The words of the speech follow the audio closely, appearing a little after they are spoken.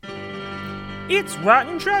It's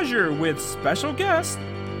Rotten Treasure with special guest,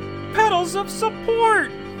 Pedals of Support!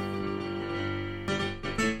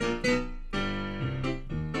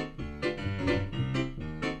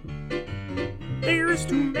 There's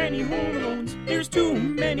too many hormones, there's too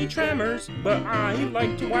many tremors, but I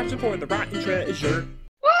like to watch it for the Rotten Treasure.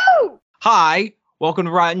 Woo! Hi, welcome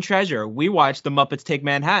to Rotten Treasure. We watch The Muppets Take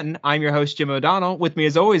Manhattan. I'm your host, Jim O'Donnell. With me,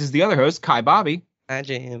 as always, is the other host, Kai Bobby. Hi,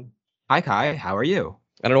 Jim. Hi, Kai. How are you?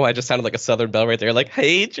 I don't know why I just sounded like a Southern belle right there. Like,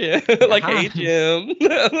 hey, Jim. Like, hey, Jim.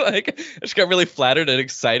 Like, I just got really flattered and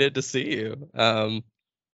excited to see you. Hi.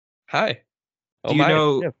 Do you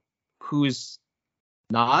know who's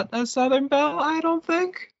not a Southern belle? I don't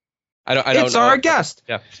think. I don't It's know. our guest.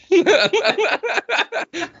 Yeah.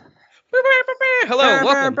 Hello,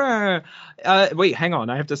 welcome. Wait, hang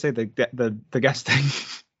on. I have to say the guest thing.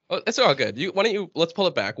 Oh, it's all good. Let's pull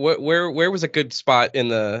it back. Where was a good spot in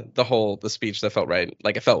the speech that felt right?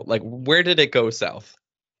 Like it felt like, where did it go south?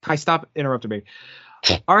 Kai, stop interrupting me.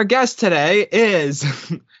 Our guest today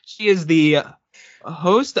she is the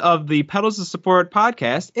host of the Pedals of Support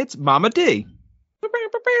podcast. It's Mama D.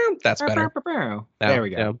 That's better. There we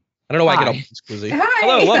go. Yeah. I don't know why I get all squeezy. Hi.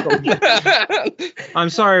 Hello, welcome. I'm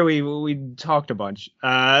sorry we talked a bunch.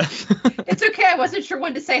 It's okay. I wasn't sure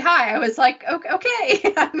when to say hi. I was like,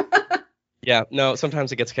 okay. Yeah, no,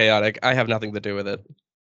 sometimes it gets chaotic. I have nothing to do with it.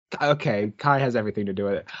 Okay, Kai has everything to do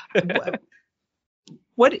with it.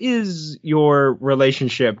 What is your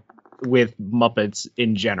relationship with Muppets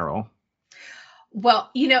in general? Well,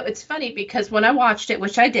 it's funny because when I watched it,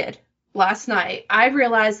 which I did last night, I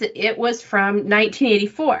realized that it was from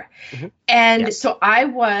 1984. Mm-hmm. And Yes. so I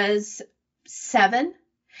was 7.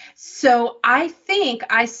 So I think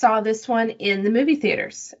I saw this one in the movie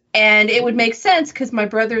theaters. And it would make sense because my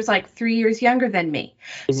brother's like 3 years younger than me.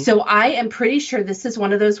 Mm-hmm. So I am pretty sure this is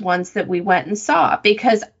one of those ones that we went and saw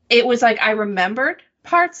because it was like I remembered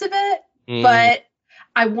parts of it, but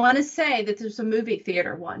I want to say that there's a movie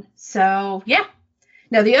theater one. So, yeah.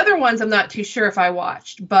 Now, the other ones I'm not too sure if I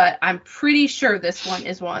watched, but I'm pretty sure this one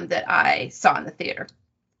is one that I saw in the theater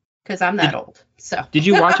because I'm that old. So Did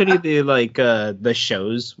you watch any of the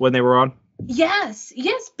shows when they were on? Yes,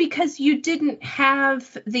 because you didn't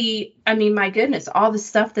have my goodness, all the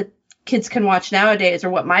stuff that kids can watch nowadays or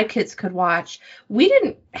what my kids could watch. We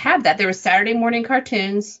didn't have that. There was Saturday morning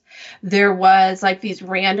cartoons. There was like these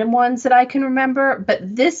random ones that I can remember. But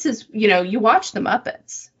this is, you watch the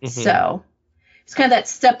Muppets. Mhm. So it's kind of that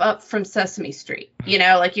step up from Sesame Street.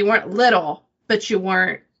 Like you weren't little, but you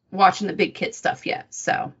weren't watching the big kid stuff yet.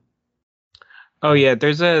 So. Oh yeah,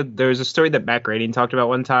 there's a story that Matt Groening talked about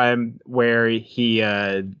one time where he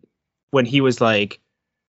when he was like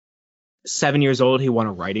 7 years old, he won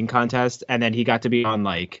a writing contest, and then he got to be on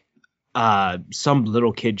like some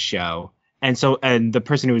little kid show, and the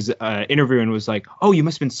person who was interviewing was like, "Oh, you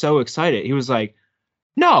must have been so excited." He was like,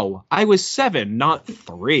 "No, I was 7, not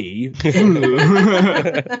 3."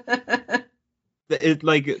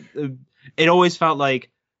 It always felt like,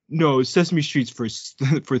 no, Sesame Street's for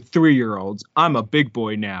 3-year-olds. I'm a big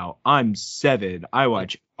boy now. I'm 7. I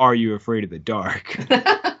watch Are You Afraid of the Dark?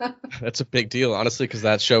 That's a big deal, honestly, because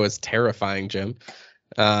that show is terrifying, Jim.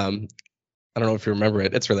 I don't know if you remember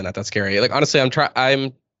it. It's really not that scary. Like, honestly,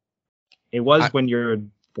 It was when you're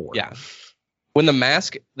 4. Yeah. When the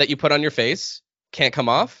mask that you put on your face can't come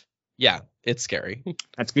off, yeah, it's scary.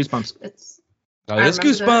 That's Goosebumps. It's Oh, I it's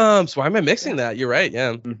remember that. Goosebumps. Why am I mixing that? You're right.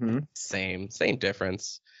 Yeah. Mm-hmm. Same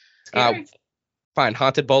difference. scary. Fine.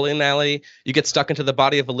 Haunted bowling alley. You get stuck into the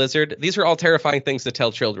body of a lizard. These are all terrifying things to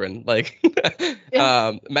tell children. Like,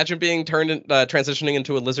 imagine being transitioning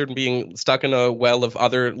into a lizard and being stuck in a well of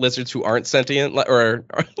other lizards who aren't sentient or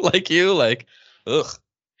like you. Like, ugh.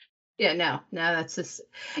 Yeah, no, that's just,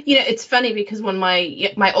 it's funny because when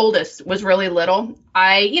my oldest was really little,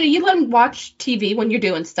 you let him watch TV when you're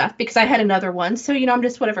doing stuff because I had another one. So, I'm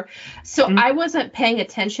just whatever. So I wasn't paying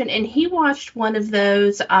attention and he watched one of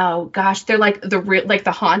those. Oh gosh, they're like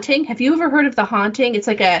The Haunting. Have you ever heard of The Haunting? It's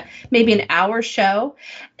like maybe an hour show.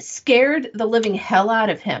 Scared the living hell out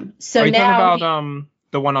of him. So Are you now talking about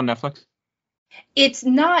the one on Netflix? it's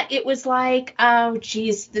not, it was like, oh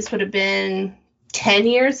geez, this would have been 10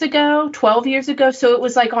 years ago, 12 years ago. So it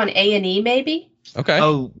was like on A&E maybe. Okay.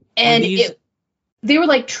 Oh, And these... they were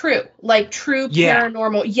true Yeah.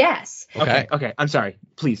 paranormal. Yes. Okay. Okay. I'm sorry.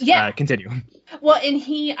 Please Yeah. continue. Well, and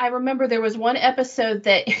I remember there was one episode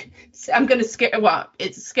that I'm going to scare, well,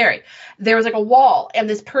 it's scary. There was like a wall, and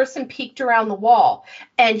this person peeked around the wall,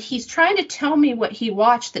 and he's trying to tell me what he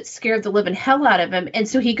watched that scared the living hell out of him. And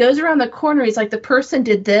so he goes around the corner, he's like, the person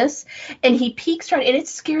did this, and he peeks right, and it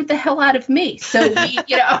scared the hell out of me. So,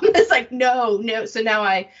 I'm just like, no. So now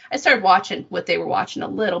I started watching what they were watching a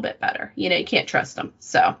little bit better. You can't trust them.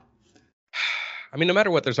 So. I mean, no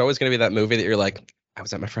matter what, there's always going to be that movie that you're like, I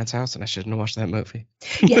was at my friend's house and I shouldn't have watched that movie.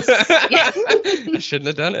 Yes. Yeah. I shouldn't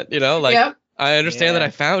have done it. Yep. I understand that I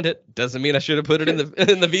found it. Doesn't mean I should have put it in the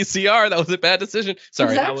VCR. That was a bad decision.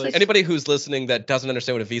 Sorry. Exactly. Anybody who's listening that doesn't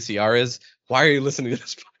understand what a VCR is, why are you listening to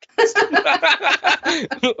this podcast?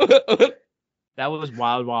 That was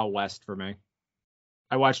Wild Wild West for me.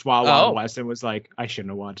 I watched Wild Wild West and was like, I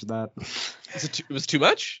shouldn't have watched that. It was too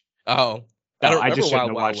much? Oh. I just shouldn't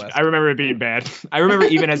have watched it. I remember it being bad. I remember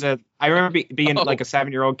even being like a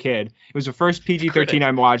 7-year-old kid. It was the first PG-13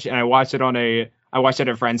 I watched, and I watched it at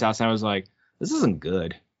a friend's house, and I was like, this isn't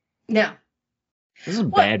good. No. This is a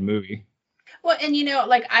bad movie. Well, and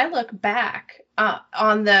I look back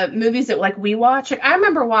on the movies that we watch. I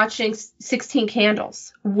remember watching 16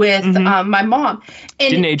 Candles with my mom.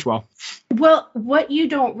 And didn't age well. Well, what you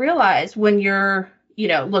don't realize when you're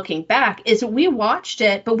looking back is we watched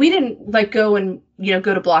it, but we didn't go and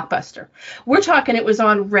go to Blockbuster. We're talking it was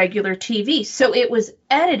on regular TV, so it was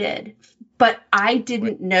edited, but I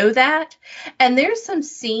didn't know that. And there's some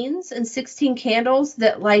scenes in 16 Candles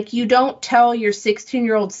that you don't tell your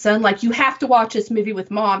 16-year-old son, you have to watch this movie with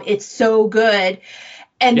mom. It's so good.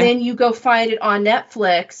 And then you go find it on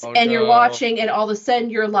Netflix you're watching, and all of a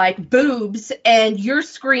sudden you're like, boobs, and you're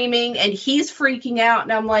screaming and he's freaking out.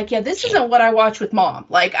 And I'm like, yeah, this isn't what I watch with mom.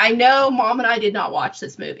 I know mom and I did not watch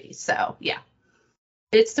this movie. So yeah,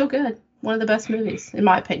 it's still good. One of the best movies in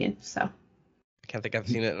my opinion. So I can't think I've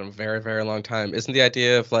seen it in a very, very long time. Isn't the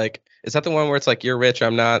idea of is that the one where it's you're rich,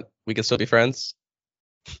 I'm not, we can still be friends?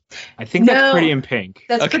 I think that's Pretty in Pink.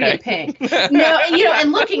 That's Pretty in Pink. No,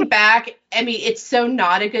 and looking back, I mean, it's so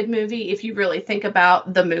not a good movie if you really think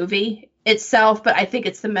about the movie itself, but I think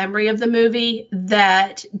it's the memory of the movie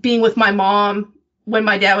that being with my mom when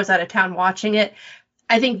my dad was out of town watching it,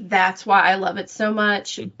 I think that's why I love it so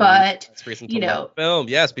much. But that's reason to love film,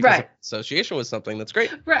 yes, because of association with something. That's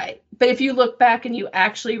great. Right. But if you look back and you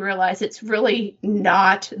actually realize it's really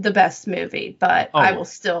not the best movie, but I will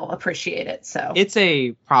still appreciate it. So it's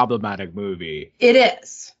a problematic movie. It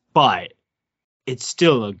is. But it's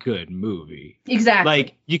still a good movie.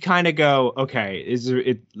 Exactly. You kind of go, okay, it's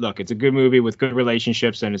a good movie with good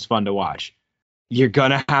relationships and it's fun to watch. You're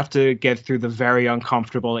going to have to get through the very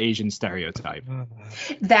uncomfortable Asian stereotype.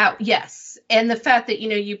 Yes. And the fact that,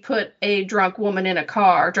 you put a drunk girl in a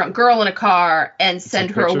car and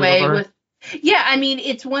send her away with. Yeah, I mean,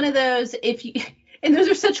 it's one of those, and those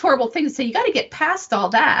are such horrible things. So you got to get past all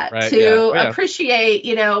that to appreciate,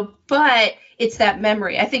 but it's that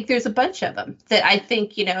memory. I think there's a bunch of them that I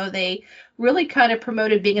think, they really kind of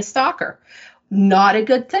promoted being a stalker. Not a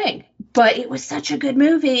good thing, but it was such a good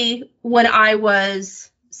movie when I was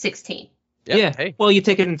 16. Yeah. Hey. Well, you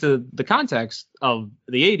take it into the context of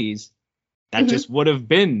the 80s. That just would have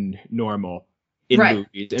been normal in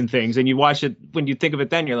movies and things. And you watch it, when you think of it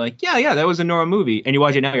then, you're like, yeah, that was a normal movie. And you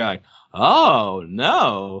watch it now, you're like, oh,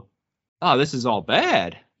 no. Oh, this is all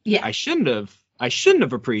bad. Yeah. I shouldn't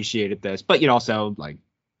have appreciated this. But, also,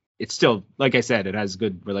 it's still, like I said, it has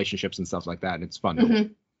good relationships and stuff like that. And it's fun to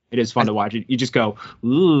It is fun to watch it. You just go,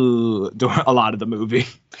 ooh, a lot of the movie.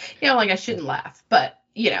 I shouldn't laugh, but,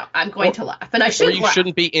 I'm going to laugh. And I shouldn't laugh. Or you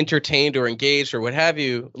shouldn't be entertained or engaged or what have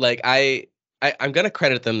you. I'm going to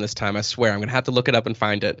credit them this time. I swear. I'm going to have to look it up and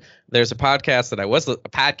find it. There's a podcast that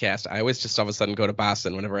I always just all of a sudden go to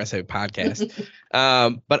Boston whenever I say podcast. But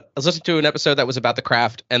I was listening to an episode that was about The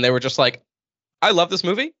Craft, and they were just like, I love this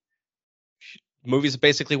movie. Movie's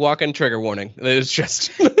basically walk-in trigger warning. It's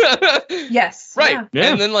just yes, right.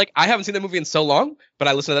 Yeah. And then I haven't seen that movie in so long, but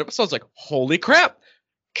I listened to that episode. I was like, holy crap!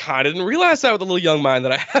 Kind of didn't realize that with a little young mind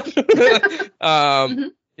that I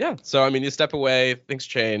have. Yeah. So I mean, you step away, things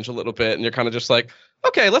change a little bit, and you're kind of just like,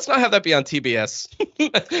 okay, let's not have that be on TBS.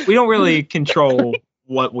 We don't really control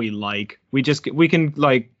what we like. We can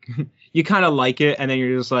you kind of like it, and then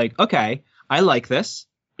you're just like, okay, I like this.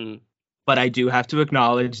 But I do have to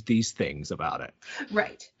acknowledge these things about it.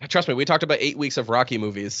 Right. Trust me, we talked about 8 weeks of Rocky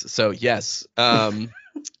movies, so yes. Yeah.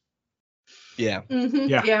 Yeah.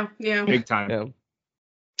 Big time. Yeah.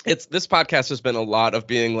 This podcast has been a lot of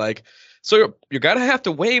being like, so you're gonna have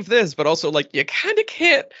to waive this, but also like you kind of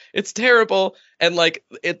can't. It's terrible, and like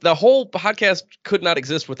the whole podcast could not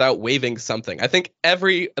exist without waiving something. I think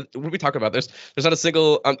when we talk about this, there's not a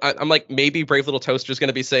single. I'm like maybe Brave Little Toaster is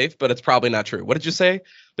gonna be safe, but it's probably not true. What did you say?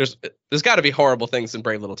 There's got to be horrible things in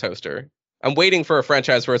Brave Little Toaster. I'm waiting for a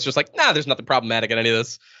franchise where it's just like, nah, there's nothing problematic in any of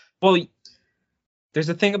this. Well, there's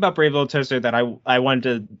a thing about Brave Little Toaster that I wanted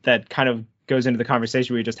to, that kind of goes into the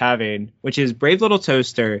conversation we were just having, which is Brave Little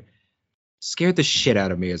Toaster scared the shit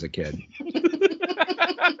out of me as a kid.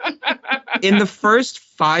 In the first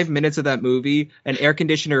 5 minutes of that movie, an air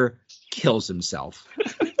conditioner kills himself.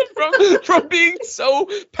 from being so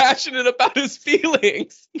passionate about his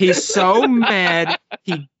feelings. He's so mad,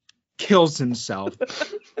 he kills himself.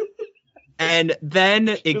 And then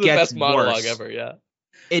it the gets best monologue worse. Ever, yeah.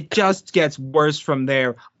 It just gets worse from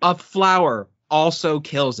there. A flower also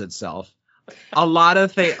kills itself. A lot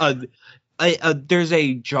of things. There's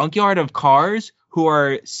a junkyard of cars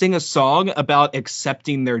who sing a song about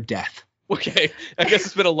accepting their death. Okay, I guess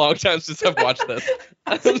it's been a long time since I've watched this.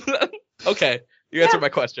 Okay, you answered my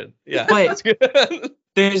question. Yeah, but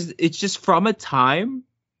it's just from a time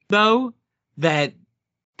though that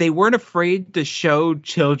they weren't afraid to show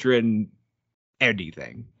children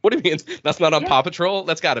anything. What do you mean? That's not on Paw Patrol?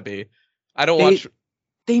 That's got to be. I don't watch.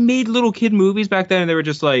 They made little kid movies back then, and they were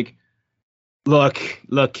just like, look,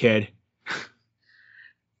 kid.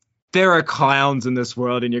 There are clowns in this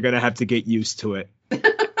world, and you're gonna have to get used to it.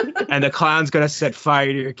 And the clown's gonna set fire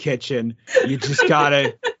to your kitchen. You just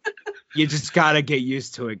gotta get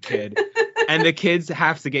used to it, kid. And the kids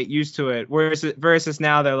have to get used to it. Versus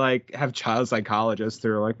now they're like have child psychologists who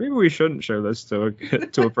are like, maybe we shouldn't show this to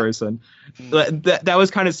a person. That was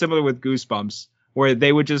kind of similar with Goosebumps, where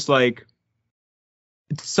they would just like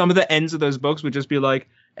some of the ends of those books would just be like,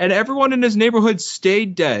 and everyone in his neighborhood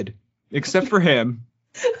stayed dead except for him.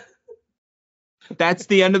 That's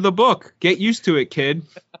the end of the book. Get used to it, kid.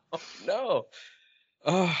 Oh, no.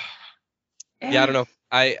 Oh. Yeah, I don't know.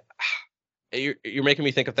 You're making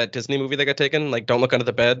me think of that Disney movie that got taken, like Don't Look Under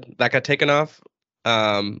the Bed. That got taken off.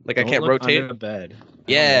 Like I can't rotate. Under the bed.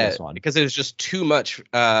 Yeah, because it was just too much.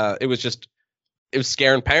 It was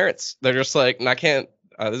scaring parents. They're just like, I can't.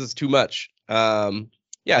 This is too much. Yeah,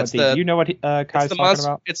 it's do you know what Kai's talking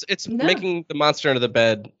about? It's making the monster under the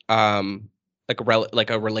bed like a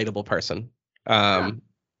relatable person.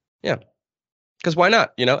 Yeah, because why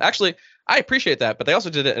not? You know, actually, I appreciate that, but they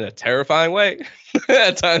also did it in a terrifying way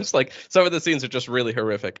at times. Like some of the scenes are just really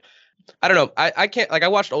horrific. I don't know. I can't, like, I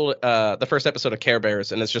watched the first episode of Care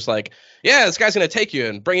Bears, and it's just like, yeah, this guy's gonna take you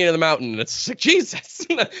and bring you to the mountain. And it's like, Jesus.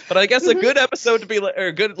 But I guess a good episode to be like, or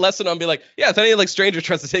a good lesson on be like, yeah, if any like stranger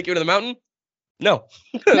tries to take you to the mountain, no,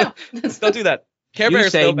 don't do that. Care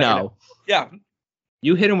Bears say no. Yeah.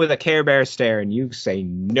 You hit him with a Care Bear stare, and you say,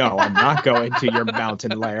 no, I'm not going to your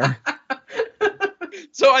mountain lair.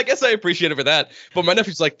 So I guess I appreciate it for that. But my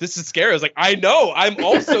nephew's like, this is scary. I was like, I know. I'm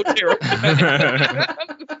also terrified.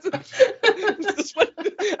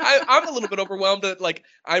 I'm a little bit overwhelmed that, like,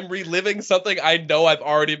 I'm reliving something I know I've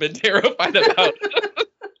already been terrified about.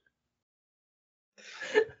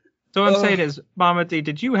 So what I'm saying is, Mama D,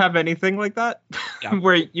 did you have anything like that? Yeah.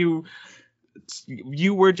 Where you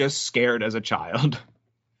were just scared as a child?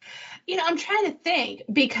 You know, I'm trying to think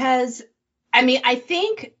because, I mean, I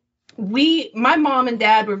think my mom and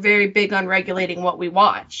dad were very big on regulating what we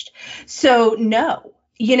watched. So no,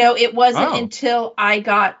 you know, it wasn't until I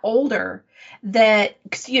got older that,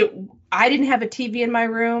 you know, I didn't have a TV in my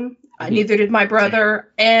room. Neither did my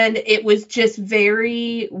brother. And it was just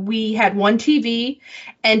we had one TV.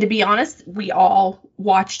 And to be honest, we all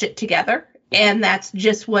watched it together. And that's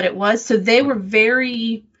just what it was. So they were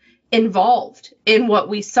very involved in what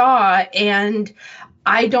we saw. And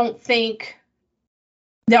I don't think...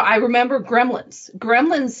 No, I remember Gremlins.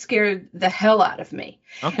 Gremlins scared the hell out of me.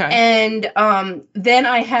 Okay. And then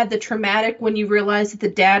I had the traumatic when you realize that the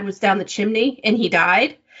dad was down the chimney and he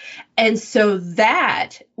died. And so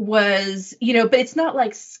that was, you know, but it's not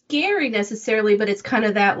like scary necessarily, but it's kind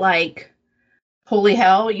of that like, holy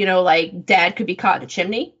hell, you know, like dad could be caught in a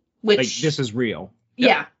chimney, which like, this is real.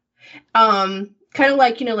 Yeah. Kind of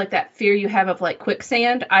like, you know, like that fear you have of like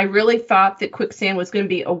quicksand. I really thought that quicksand was going to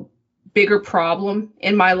be a bigger problem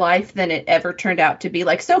in my life than it ever turned out to be.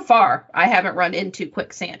 Like so far, I haven't run into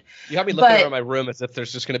quicksand. You have me looking around my room as if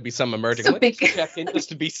there's just going to be some emerging. So like, checking just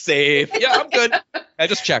to be safe. Yeah, I'm good. I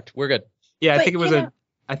just checked. We're good. Yeah, I think it was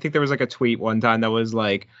I think there was like a tweet one time that was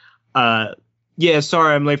like, yeah,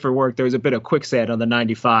 sorry, I'm late for work. There was a bit of quicksand on the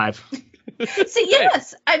 95. See,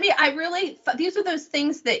 yes. I mean, I really these are those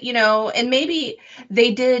things that, you know, and maybe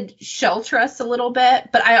they did shelter us a little bit,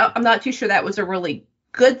 but I'm not too sure that was a really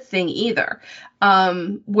good thing either.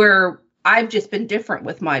 Where I've just been different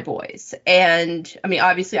with my boys. And I mean,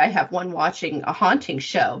 obviously I have one watching a haunting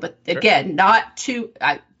show, but again,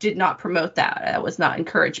 I did not promote that. I was not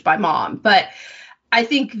encouraged by mom. But I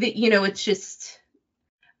think that, it's just,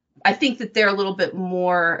 I think that they're a little bit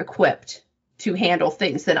more equipped to handle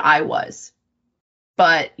things than I was.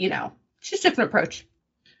 But, it's just a different approach,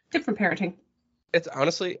 different parenting. It's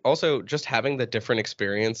honestly also just having the different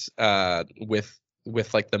experience with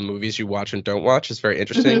like the movies you watch and don't watch is very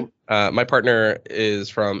interesting. My partner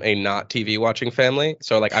is from a not TV watching family,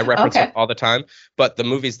 so like I reference it all the time. But the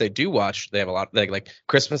movies they do watch, they have a lot. Like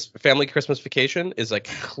Christmas Vacation is like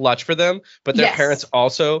clutch for them. But their parents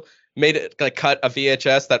also made it like cut a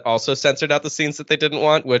VHS that also censored out the scenes that they didn't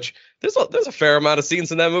want. Which there's a fair amount of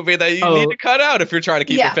scenes in that movie that you need to cut out if you're trying to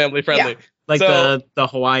keep it family friendly. Yeah. Like the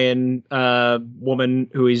Hawaiian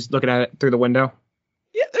woman who he's looking at through the window.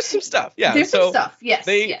 Yeah, there's some stuff. Yeah, there's some stuff. Yes,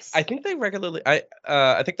 yes. I think they regularly. I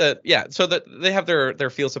think that so that they have their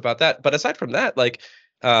feels about that. But aside from that, like,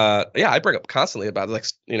 I bring up constantly about like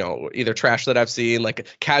either trash that I've seen, like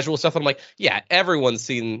casual stuff. I'm like, yeah, everyone's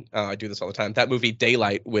seen. I do this all the time. That movie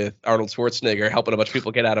Daylight with Arnold Schwarzenegger helping a bunch of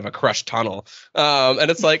people get out of a crushed tunnel.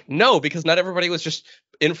 And it's like no, because not everybody was just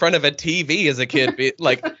in front of a TV as a kid,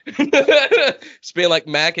 just being like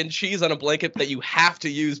mac and cheese on a blanket that you have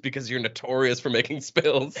to use because you're notorious for making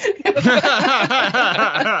spills. And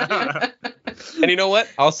you know what?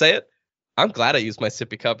 I'll say it. I'm glad I used my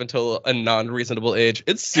sippy cup until a non-reasonable age.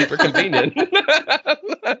 It's super convenient.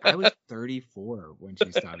 I was 34 when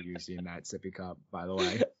she stopped using that sippy cup, by the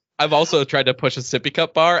way. I've also tried to push a sippy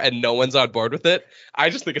cup bar and no one's on board with it.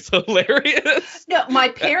 I just think it's hilarious. No, my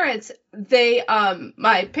parents, they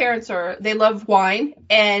love wine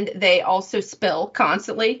and they also spill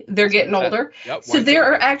constantly. They're getting older. Yep, so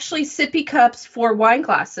there are actually sippy cups for wine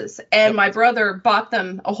glasses. And my brother bought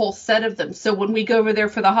them, a whole set of them. So when we go over there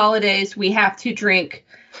for the holidays, we have to drink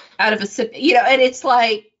out of a sip, and it's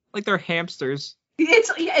like they're hamsters.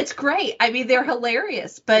 It's great. I mean, they're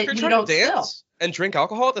hilarious, but you don't spill. And drink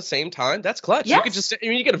alcohol at the same time. That's clutch. Yes. You could just,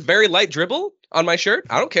 you get a very light dribble on my shirt.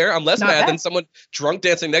 I don't care. I'm less mad than someone drunk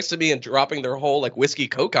dancing next to me and dropping their whole like whiskey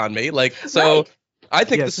Coke on me. Like, so I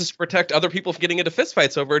think this is to protect other people from getting into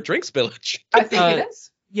fistfights over a drink spillage. I think it is.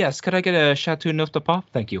 Yes. Could I get a Chateau Neuf de Pop?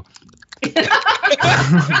 Thank you. You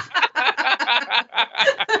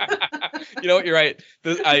know what? You're right.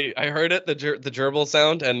 I heard it, the gerbil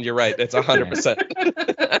sound, and you're right. It's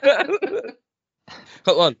 100%.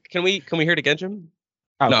 Hold on. Can we hear it again, Jim?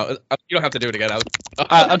 Oh. No, you don't have to do it again.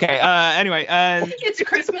 Okay. Anyway, it's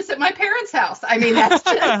Christmas at my parents' house. I mean, that's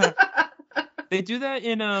just... They do that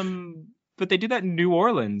in but they do that in New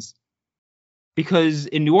Orleans because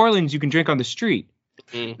in New Orleans you can drink on the street,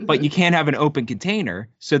 but you can't have an open container,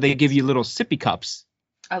 so they give you little sippy cups.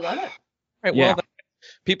 I love it. Right. Well,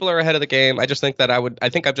 people are ahead of the game. I just think that I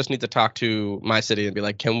just need to talk to my city and be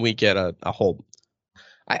like, can we get a whole.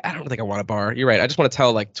 I don't think I want a bar. You're right. I just want to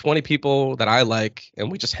tell like 20 people that I like, and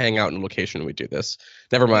we just hang out in a location and we do this.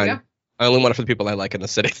 Never mind. Yeah. I only want it for the people I like in the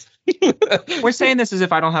city. We're saying this as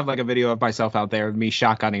if I don't have like a video of myself out there of me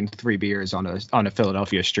shotgunning 3 beers on a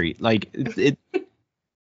Philadelphia street. Like it's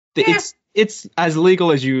as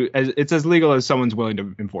legal as it's as legal as someone's willing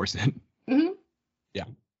to enforce it. Mm-hmm. Yeah.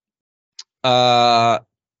 I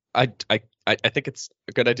think it's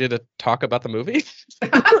a good idea to talk about the movie.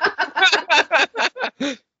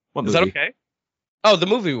 What Is that okay? Oh, the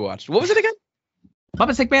movie we watched. What was it again?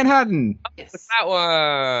 Muppets Take Manhattan. Yes. That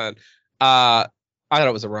one. I thought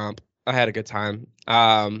it was a romp. I had a good time.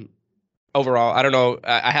 Overall, I don't know.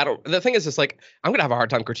 The thing is, it's like I'm gonna have a hard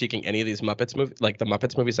time critiquing any of these Muppets movies, like the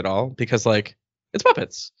Muppets movies at all, because like it's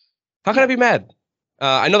Muppets. How can I be mad?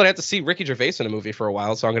 I know that I have to see Ricky Gervais in a movie for a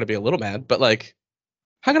while, so I'm gonna be a little mad. But like,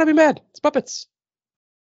 how can I be mad? It's Muppets.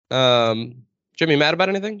 Jimmy, mad about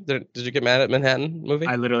anything? Did you get mad at Manhattan movie?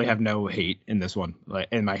 I literally have no hate in this one. Like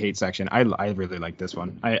in my hate section, I really like this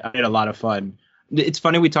one. I had a lot of fun. It's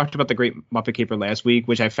funny, we talked about The Great Muppet Caper last week,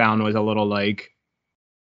 which I found was a little like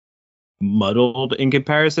muddled in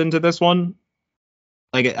comparison to this one.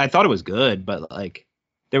 Like I thought it was good, but like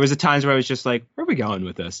there was a times where I was just like, where are we going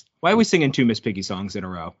with this? Why are we singing 2 Miss Piggy songs in a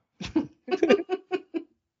row?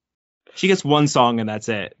 She gets one song and that's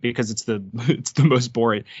it because it's the most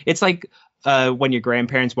boring. It's like when your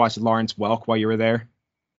grandparents watched Lawrence Welk while you were there.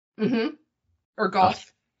 Mm-hmm. Or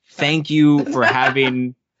golf. Thank you for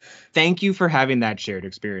having that shared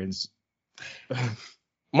experience.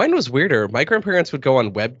 Mine was weirder. My grandparents would go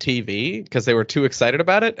on web TV because they were too excited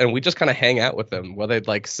about it, and we just kind of hang out with them while they'd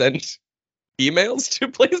like send emails to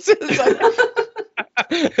places.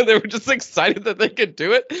 And they were just excited that they could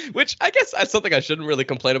do it, which I guess that's something I shouldn't really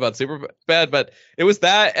complain about super bad, but it was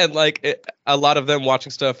that and like a lot of them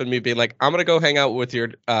watching stuff and me being like, I'm gonna go hang out with your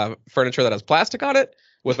furniture that has plastic on it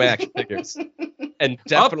with my action figures. And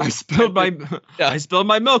definitely I spilled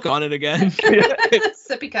my milk on it again.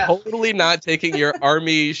 Sippy cup. Totally not taking your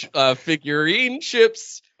army figurine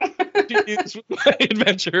ships to use with my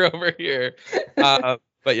adventure over here.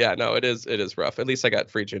 But yeah, no, it is rough. At least I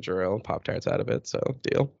got free ginger ale and Pop-Tarts out of it, so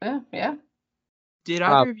deal. Yeah. Did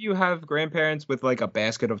either of you have grandparents with like a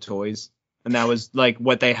basket of toys? And that was like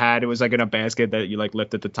what they had. It was like in a basket that you like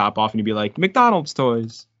lifted the top off and you'd be like, McDonald's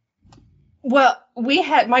toys. Well,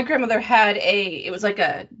 my grandmother had it was like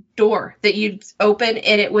a door that you'd open,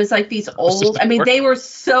 and it was like these old, I mean, they were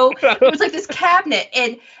so, it was like this cabinet,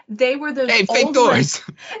 and they were those Hey, old fake doors.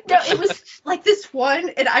 No, it was like this one,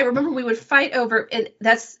 and I remember we would fight over, and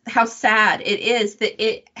that's how sad it is that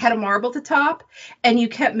it had a marble at the top, and you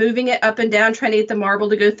kept moving it up and down trying to get the marble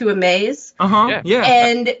to go through a maze. Yeah.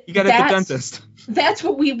 And You got it at the dentist. That's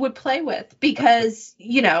what we would play with because,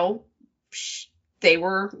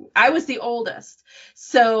 I was the oldest.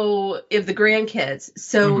 So of the grandkids.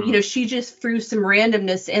 So, she just threw some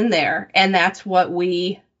randomness in there, and that's what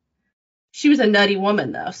she was a nutty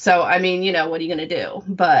woman though. So, I mean, what are you going to do?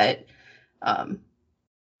 But,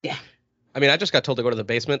 yeah. I mean, I just got told to go to the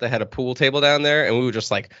basement. They had a pool table down there, and we would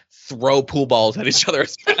just like throw pool balls at each other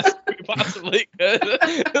as fast as we possibly could.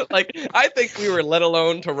 Like, I think we were let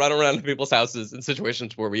alone to run around to people's houses in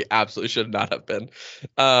situations where we absolutely should not have been.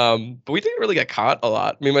 But we didn't really get caught a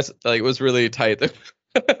lot. I mean, it was really tight.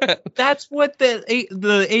 That's what the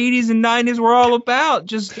 80s and 90s were all about.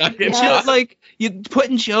 Just like you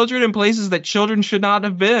putting children in places that children should not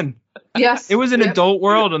have been. Yes. It was an adult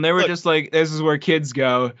world, and they were just like, this is where kids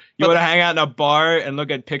go. You want to hang out in a bar and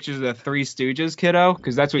look at pictures of the Three Stooges, kiddo?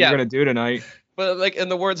 Because that's what you're going to do tonight. But like in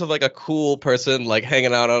the words of like a cool person, like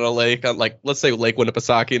hanging out on a lake, on like, let's say Lake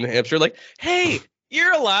Winnipesaukee in New Hampshire, like, hey,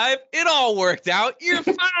 you're alive. It all worked out. You're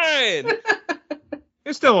fine.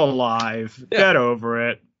 You're still alive. Yeah. Get over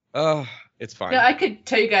it. Oh, it's fine. I could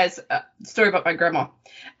tell you guys a story about my grandma.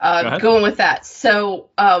 Going with that. So,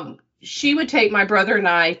 she would take my brother and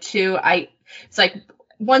I it's like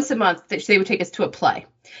once a month that they would take us to a play.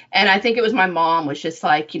 And I think it was my mom was just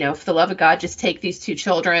like, for the love of God, just take these two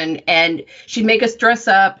children. And she'd make us dress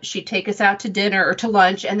up. She'd take us out to dinner or to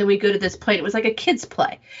lunch. And then we go to this play. It was like a kid's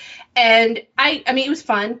play. And I mean, it was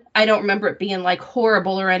fun. I don't remember it being like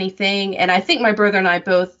horrible or anything. And I think my brother and I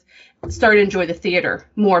both started to enjoy the theater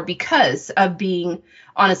more because of being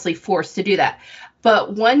honestly forced to do that.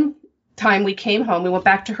 But one time we came home, we went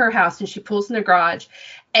back to her house, and she pulls in the garage,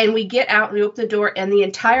 and we get out and we open the door, and the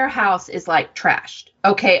entire house is like trashed.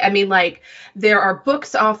 Okay. I mean, like there are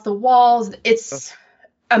books off the walls. It's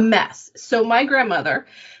a mess. So my grandmother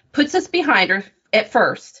puts us behind her at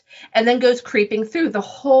first and then goes creeping through the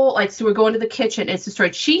whole, so we're going to the kitchen. It's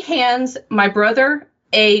destroyed. She hands my brother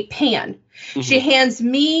a pan. Mm-hmm. She hands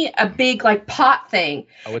me a big pot thing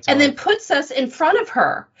and then puts us in front of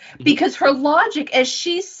her because her logic, as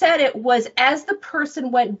she said it, was as the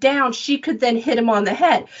person went down, she could then hit him on the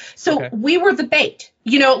head. So we were the bait,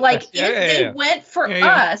 if they went for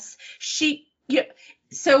us,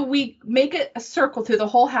 so we make a circle through the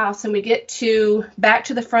whole house, and we get back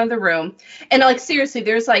to the front of the room. And seriously,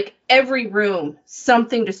 there's every room,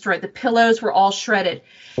 something destroyed. The pillows were all shredded.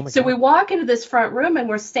 So we walk into this front room, and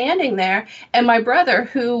we're standing there. And my brother,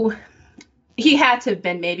 who he had to have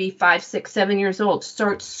been maybe 5, 6, 7 years old,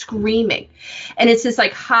 starts screaming. And it's this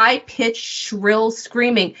high pitched, shrill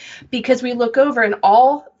screaming because we look over and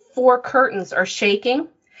all 4 curtains are shaking.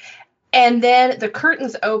 And then the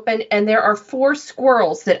curtains open, and there are 4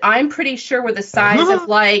 squirrels that I'm pretty sure were the size of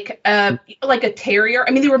like a terrier.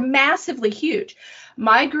 I mean, they were massively huge.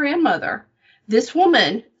 My grandmother, this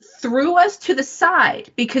woman, threw us to the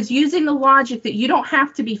side because using the logic that you don't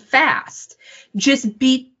have to be fast, just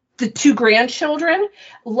beat the 2 grandchildren,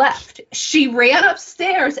 left. She ran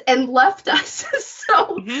upstairs and left us.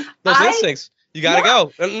 So those instincts. You gotta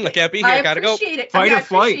go. I can't be here. I gotta go. Fight or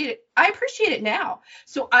flight. I appreciate it now.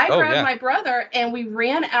 So I grabbed my brother, and we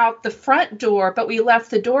ran out the front door, but we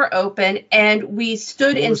left the door open, and we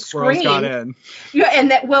stood and screamed. Got in. Yeah, and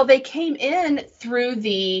they came in through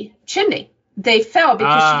the chimney. They fell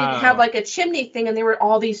because she didn't have a chimney thing, and there were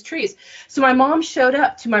all these trees. So my mom showed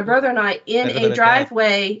up to my brother and I in a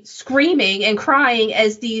driveway screaming and crying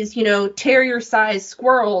as these, terrier-sized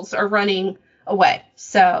squirrels are running away.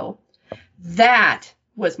 So that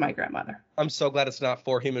was my grandmother. I'm so glad it's not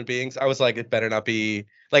 4 human beings. I was like, it better not be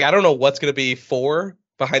I don't know what's going to be 4,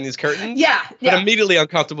 behind these curtains. Yeah, But yeah. immediately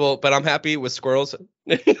uncomfortable. But I'm happy with squirrels.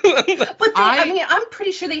 But I mean, I'm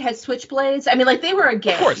pretty sure they had switchblades. I mean, like they were a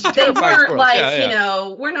game. course, They terrifying weren't squirrels. like Yeah, yeah. you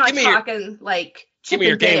know, we're not Give me your- talking like Give Chip me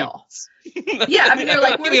your and game. Dale. Yeah, I mean they're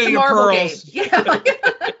like, Give where's me the your marble pearls. game? Yeah. Like,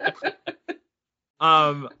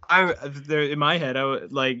 I there in my head,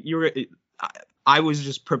 I was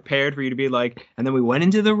just prepared for you to be like, and then we went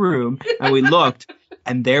into the room and we looked,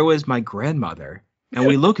 and there was my grandmother, and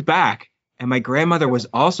we looked back, and my grandmother was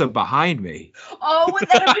also behind me, oh, would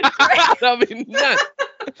that have been great? That'd be nuts.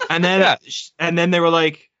 and then Yeah. and then they were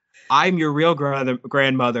like, I'm your real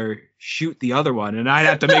grandmother, shoot the other one, and I'd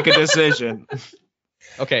have to make a decision.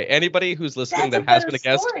 Okay, anybody who's listening That's that a has better been a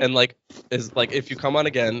guest story. and like is like, if you come on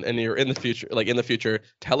again and you're in the future,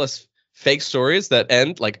 tell us fake stories that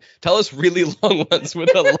end, like tell us really long ones with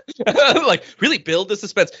a like really build the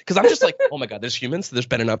suspense, because I'm just like, oh my god, there's humans, so there's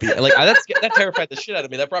better not be, like that terrified the shit out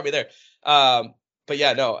of me. That brought me there. But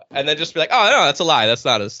yeah, no, and then just be like, oh no, that's a lie, that's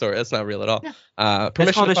not a story, that's not real at all. It's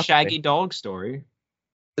Permission called to a fuck shaggy me. dog story.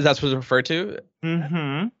 That's what it's referred to.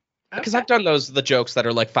 Mm-hmm. Because I've done the jokes that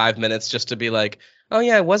are like 5 minutes just to be like, oh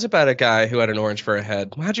yeah, it was about a guy who had an orange for a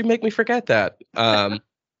head. How'd you make me forget that?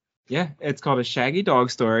 Yeah, it's called a shaggy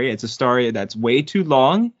dog story. It's a story that's way too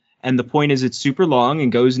long, and the point is it's super long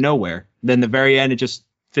and goes nowhere. Then the very end, it just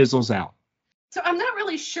fizzles out. So I'm not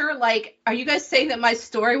really sure. Like, are you guys saying that my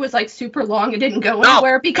story was like super long and didn't go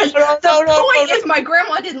anywhere? Because No, the no, point no. is my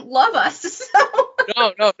grandma didn't love us. So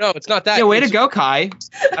No, it's not that. Yeah, way to It's- go, Kai.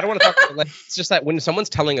 I don't want to talk about, like, it's just that when someone's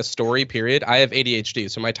telling a story, period, I have ADHD,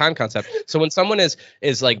 so my time concept. So when someone is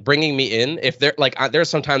like bringing me in, if they're like, there's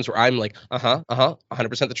some times where I'm like, 100%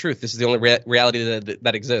 the truth. This is the only reality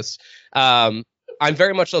that exists. I'm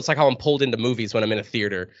very much, it's like how I'm pulled into movies when I'm in a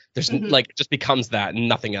theater. There's like, it just becomes that and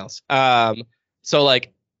nothing else. So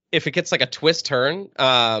like, if it gets like a twist turn,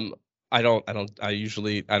 I don't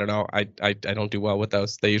know. I don't do well with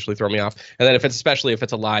those. They usually throw me off. And then especially if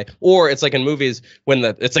it's a lie, or it's like in movies when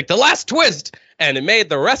it's like the last twist and it made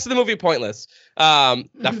the rest of the movie pointless.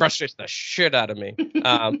 That frustrates the shit out of me.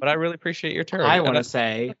 But I really appreciate your turn. I want to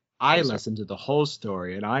say I listened to the whole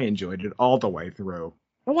story and I enjoyed it all the way through.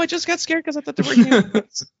 Oh, I just got scared because I thought they were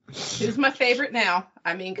humans. who's my favorite now?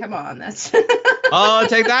 I mean, come on, that's. Oh,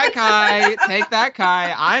 take that, Kai. Take that,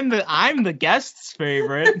 Kai. I'm the guest's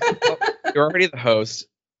favorite. You're already the host.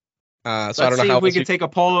 So Let's I don't know see how if we else could take a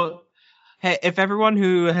poll. Hey, if everyone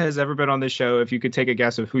who has ever been on this show, if you could take a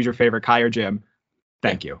guess of who's your favorite, Kai or Jim,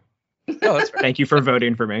 thank you. No, that's right. Thank you for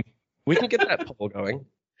voting for me. We can get that poll going.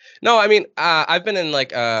 No, I mean, I've been in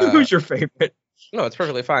like Who's your favorite? No, it's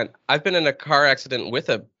perfectly fine. I've been in a car accident with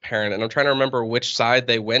a parent, and I'm trying to remember which side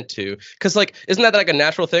they went to. Because, like, isn't that like a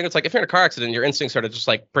natural thing? It's like if you're in a car accident, your instincts are to just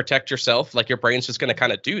like protect yourself. Like your brain's just going to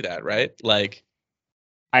kind of do that, right? Like,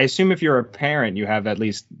 I assume if you're a parent,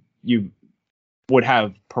 you would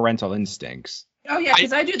have parental instincts. Oh yeah,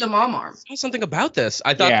 because I do the mom arm. saw something about this.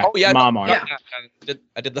 I thought, Yeah, mom arm. Yeah.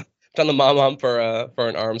 I did done the mom arm for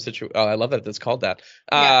an arm situation. Oh, I love that it's called that.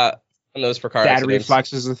 Yeah. And those for car Dad accidents.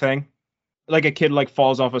 reflex is the thing. Like a kid like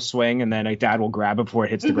falls off a swing and then a dad will grab it before it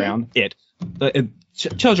hits the ground.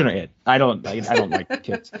 Children are it. I don't like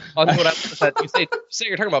kids. Oh, that's what I said. You say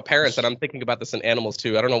you're talking about parents, and I'm thinking about this in animals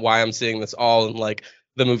too. I don't know why I'm seeing this all in like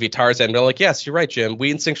the movie Tarzan. But I'm like, yes, you're right, Jim.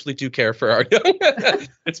 We instinctually do care for our young.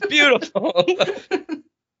 It's beautiful.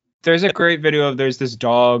 There's a great video of there's this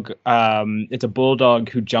dog. It's a bulldog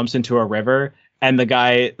who jumps into a river, and the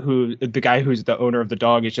guy who's the owner of the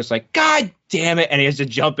dog is just like, God damn it, and he has to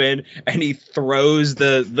jump in and he throws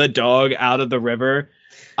the dog out of the river.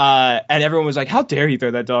 And everyone was like, how dare he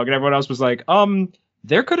throw that dog? And everyone else was like,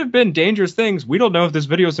 there could have been dangerous things. We don't know if this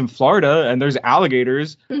video's in Florida and there's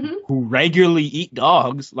alligators who regularly eat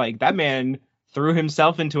dogs. Like that man threw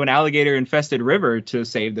himself into an alligator infested river to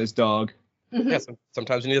save this dog. Yeah,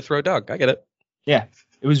 sometimes you need to throw a dog. I get it. Yeah.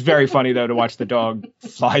 It was very funny, though, to watch the dog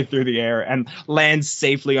fly through the air and land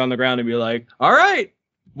safely on the ground and be like, all right,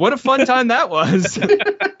 what a fun time that was.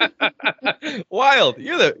 Wild.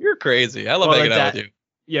 You're crazy. I love hanging out with you.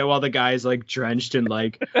 Yeah, while the guy's like drenched and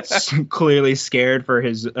like clearly scared for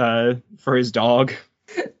his dog.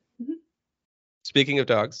 Speaking of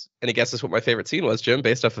dogs, any guesses what my favorite scene was, Jim,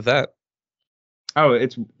 based off of that? Oh,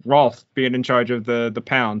 it's Rolf being in charge of the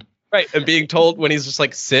pound. Right, and being told when he's just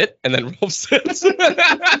like sit, and then Rolf sits. No,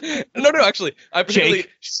 actually, I particularly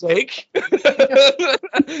shake.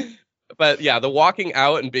 But yeah, the walking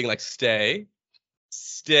out and being like stay.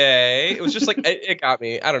 It was just like it got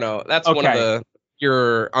me. I don't know. That's one of the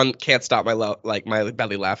can't stop my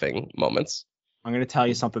belly laughing moments. I'm gonna tell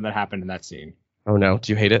you something that happened in that scene. Oh no,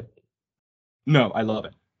 do you hate it? No, I love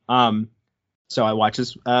it. So I watch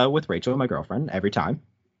this with Rachel, my girlfriend, every time.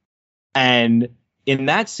 And in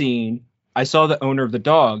that scene, I saw the owner of the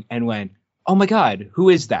dog and went, "Oh my God, who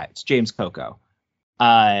is that?" It's James Coco.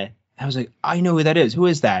 I was like, "I know who that is. Who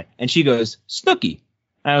is that?" And she goes, "Snooki."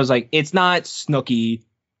 And I was like, "It's not Snooki.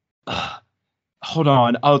 Hold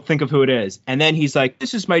on, I'll think of who it is." And then he's like,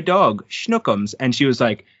 "This is my dog, Schnookums." And she was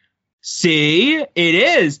like, "See, it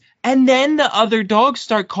is." And then the other dogs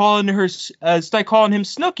start calling him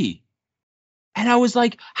Snooki. And I was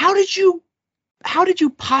like, how did you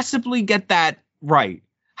possibly get that right?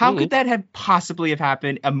 How could that have possibly have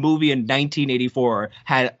happened? A movie in 1984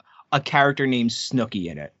 had a character named Snooki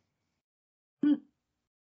in it.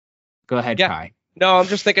 Go ahead, Kai. No, I'm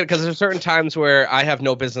just thinking because there's certain times where I have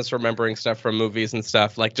no business remembering stuff from movies and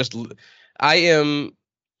stuff. Like, I am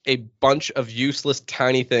a bunch of useless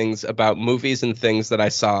tiny things about movies and things that I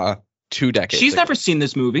saw 2 decades She's ago. never seen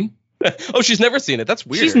this movie. Oh, she's never seen it. That's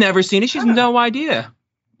weird. She's never seen it. She has no idea.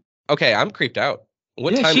 Okay, I'm creeped out.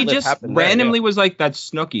 What time she did just that happen randomly was like, "That's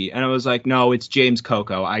Snooki." And I was like, "No, it's James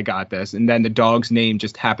Coco. I got this." And then the dog's name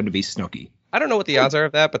just happened to be Snooki. I don't know what the odds are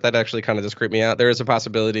of that, but that actually kind of just creeped me out. There is a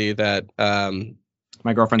possibility that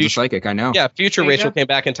my girlfriend's a psychic. I know. Yeah, future Rachel came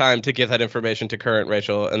back in time to give that information to current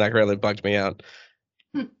Rachel, and that really bugged me out.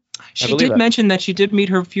 She did mention that she did meet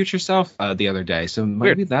her future self the other day, so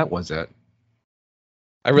maybe that was it.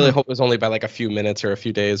 I really hope it was only by like a few minutes or a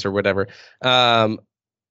few days or whatever.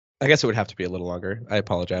 I guess it would have to be a little longer. I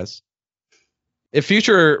apologize. If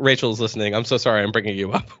future Rachel's listening, I'm so sorry I'm bringing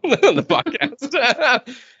you up on the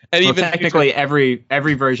podcast. And even technically,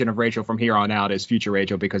 every version of Rachel from here on out is future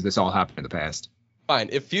Rachel because this all happened in the past. Fine.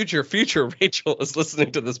 If future Rachel is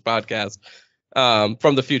listening to this podcast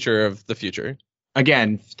from the future of the future.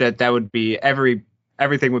 Again, that would be everything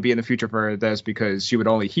would be in the future for this because she would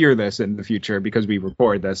only hear this in the future because we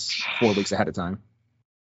record this 4 weeks ahead of time.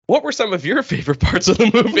 What were some of your favorite parts of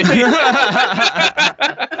the movie?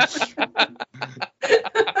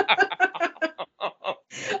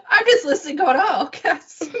 I'm just listening going, oh,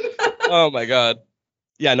 yes. Oh, my God.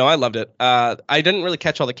 Yeah, no, I loved it. I didn't really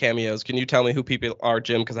catch all the cameos. Can you tell me who people are,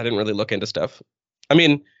 Jim? Because I didn't really look into stuff. I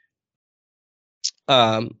mean,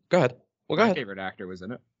 go ahead. Well, go ahead. My favorite actor was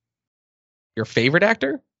in it. Your favorite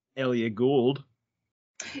actor? Elliot Gould.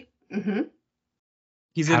 Mm-hmm.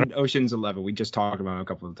 He's in Ocean's 11. We just talked about him a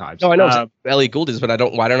couple of times. No, I know who Elliot Gould is, but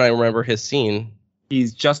why don't I remember his scene?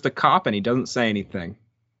 He's just a cop and he doesn't say anything.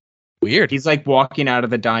 Weird. He's like walking out of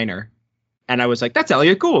the diner. And I was like, that's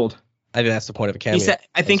Elliot Gould. I think that's the point of a cameo.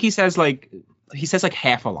 I think he says like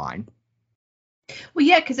half a line. Well,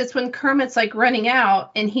 yeah, because it's when Kermit's like running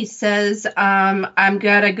out and he says, I'm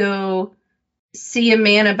gotta go see a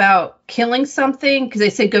man about killing something because they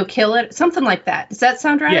say go kill it. Something like that. Does that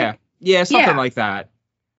sound right? Yeah, something like that.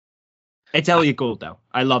 It's Elliot Gould, though.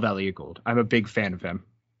 I love Elliot Gould. I'm a big fan of him.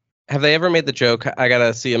 Have they ever made the joke, I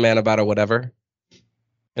gotta see a man about a whatever,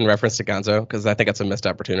 in reference to Gonzo? Because I think it's a missed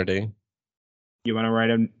opportunity. You want to write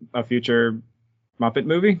a future Muppet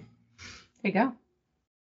movie? There you go.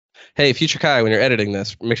 Hey, future Kai, when you're editing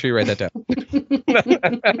this, make sure you write that down.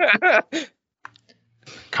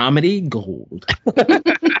 Comedy gold.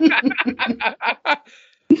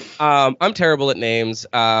 I'm terrible at names.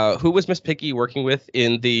 Who was Miss Piggy working with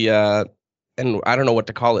in the and I don't know what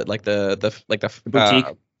to call it, like the boutique.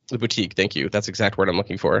 The boutique. Thank you. That's the exact word I'm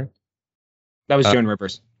looking for. That was Joan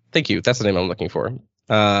Rivers. Thank you. That's the name I'm looking for.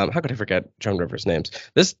 How could I forget Joan Rivers' names?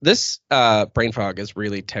 This brain fog is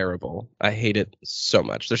really terrible. I hate it so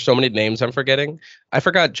much. There's so many names I'm forgetting. I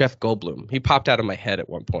forgot Jeff Goldblum. He popped out of my head at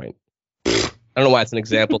one point. I don't know why it's an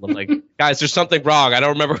example of like, guys, there's something wrong. I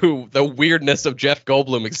don't remember who the weirdness of Jeff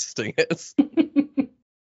Goldblum existing is.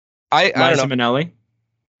 I don't know. Liza Minnelli.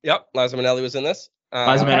 Yep, Liza Minnelli was in this.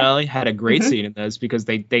 Liza Minnelli had a great scene in this because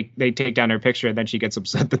they take down her picture and then she gets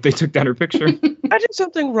upset that they took down her picture. I did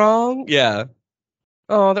something wrong. Yeah.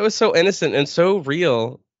 Oh, that was so innocent and so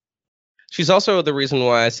real. She's also the reason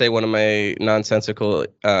why I say one of my nonsensical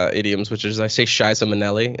idioms, which is I say Shiza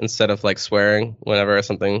Minnelli instead of like swearing whenever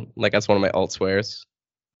something like that's one of my alt swears.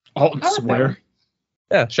 Alt swear?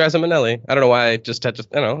 Yeah, Shiza Minnelli. I don't know why I just had to,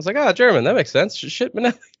 I was like, German, that makes sense. Shit,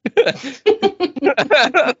 Minnelli.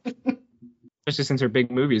 Especially since her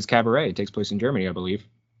big movie is Cabaret. It takes place in Germany, I believe.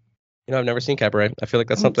 I've never seen Cabaret. I feel like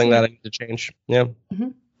that's something that I need to change. Yeah. Mm-hmm.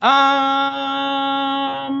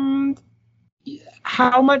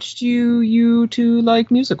 How much do you two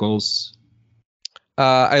like musicals?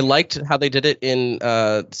 I liked how they did it in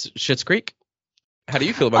Schitt's Creek. How do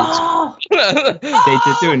you feel about it? They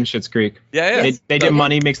did do it in Schitt's Creek. Yeah. They did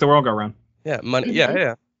Money Makes the World Go Round. Yeah, money.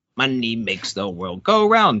 Yeah. Money makes the world go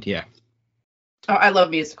round. Yeah. Oh, I love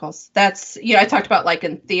musicals. That's, I talked about like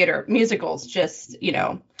in theater musicals, just,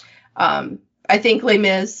 I think Les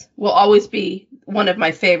Mis will always be one of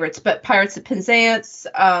my favorites, but Pirates of Penzance,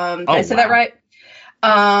 did I say that right?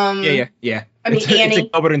 Yeah. I mean, It's a Annie.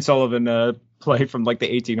 Gilbert and Sullivan play from like the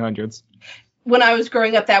 1800s. When I was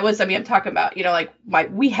growing up, that was, I mean, I'm talking about, like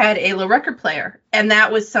we had a little record player, and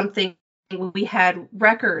that was something we had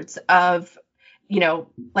records of,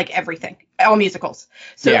 like everything, all musicals.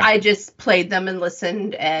 So Yeah. I just played them and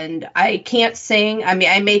listened, and I can't sing. I mean,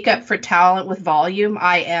 I make up for talent with volume.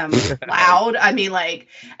 I am loud. I mean,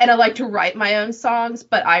 and I like to write my own songs,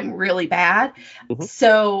 but I'm really bad. Mhm.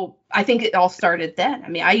 So I think it all started then. I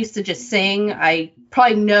mean, I used to just sing. I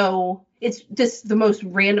probably know it's just the most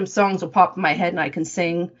random songs will pop in my head, and I can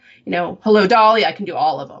sing, Hello Dolly. I can do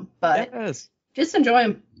all of them, but Yes. just enjoy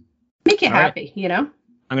them. Make you All right. happy, I'm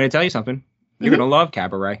going to tell you something. You're going to love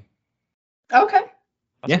Cabaret. Okay.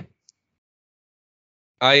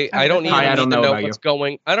 I don't even I don't need to know know about what's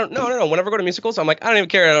going. I don't. No. Whenever I go to musicals, I'm like, I don't even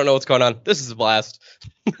care. I don't know what's going on. This is a blast.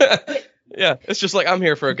 Yeah, it's just like I'm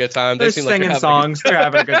here for a good time. They're seem like singing having songs. They're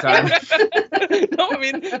having a good time. No, I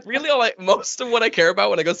mean, really, most of what I care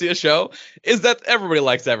about when I go see a show is that everybody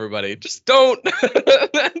likes everybody. Just don't.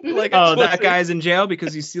 Oh, that guy's in jail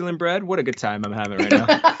because he's stealing bread? What a good time I'm having right now.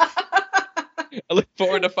 I look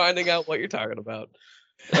forward to finding out what you're talking about.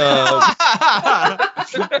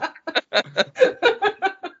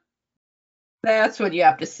 That's what you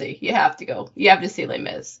have to see. You have to go. You have to see Les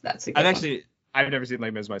Mis. That's a good one. I've never seen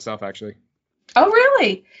Les Mis myself, actually. Oh,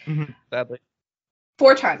 really? Sadly.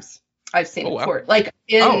 4 times I've seen Oh, it wow. before. Like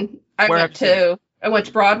I went to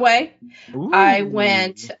Broadway. Ooh. I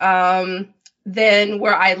went then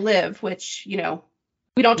where I live, which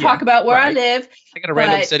we don't talk about where I right. live. I got a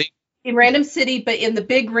random But- city. In random city, but in the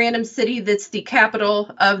big random city that's the capital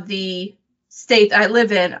of the state I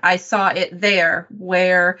live in, I saw it there,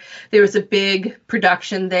 where there was a big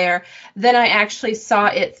production there. Then I actually saw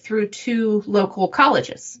it through 2 local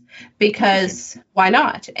colleges, because why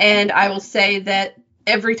not? And I will say that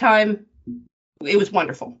every time it was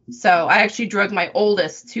wonderful. So I actually drug my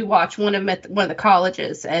oldest to watch one of them at one of the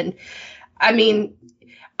colleges. And I mean,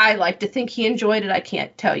 I like to think he enjoyed it. I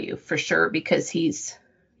can't tell you for sure, because he's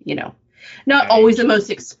not always the most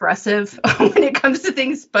expressive when it comes to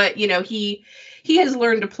things, but he has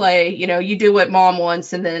learned to play. You do what mom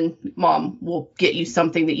wants, and then mom will get you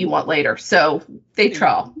something that you want later. So they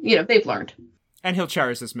try. They've learned. And he'll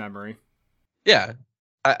cherish this memory. Yeah,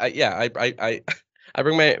 I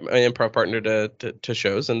bring my improv partner to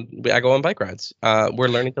shows, and I go on bike rides. We're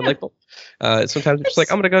learning to like both. Sometimes it's just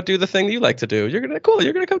like, I'm gonna go do the thing you like to do. You're gonna come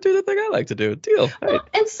do the thing I like to do. Deal. Right.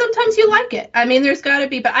 And sometimes you like it. I mean, there's got to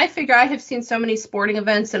be, but I figure I have seen so many sporting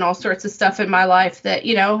events and all sorts of stuff in my life that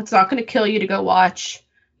it's not going to kill you to go watch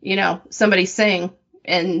somebody sing.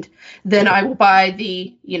 And then I will buy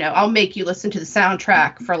I'll make you listen to the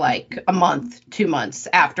soundtrack for like a month, 2 months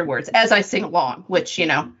afterwards as I sing along, which,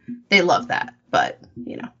 they love that. But,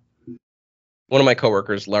 One of my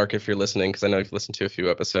coworkers, Lark, if you're listening, because I know you've listened to a few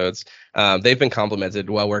episodes, they've been complimented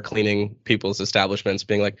while we're cleaning people's establishments,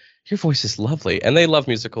 being like, your voice is lovely. And they love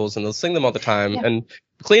musicals, and they'll sing them all the time. Yeah. And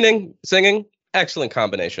cleaning, singing, excellent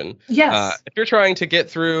combination. yes. If you're trying to get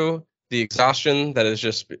through the exhaustion that is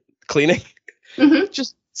just cleaning, Mhm.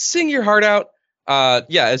 just sing your heart out.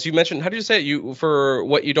 As you mentioned, how did you say it? For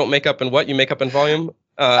what you don't make up in what? You make up in volume?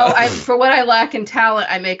 For what I lack in talent,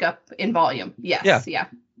 I make up in volume. Yes. Yeah.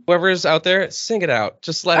 Whoever's out there, sing it out.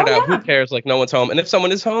 Just let it out. Yeah. Who cares? Like, no one's home. And if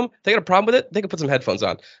someone is home, they got a problem with it, they can put some headphones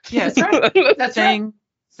on. Yeah, That's right. That's right.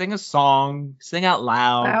 Sing a song, sing out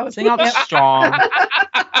loud, Loud. sing out Yep. strong.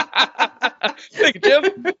 Thank you,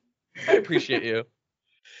 Jim. I appreciate you.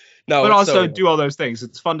 No, But it's also so- do all those things.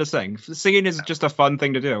 It's fun to sing. Singing is just a fun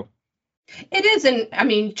thing to do. It is, and I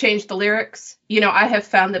mean, change the lyrics. I have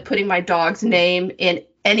found that putting my dog's name in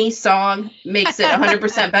any song makes it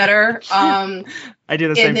 100% better. I do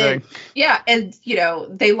the same thing. Yeah, and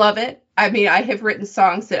they love it. I mean, I have written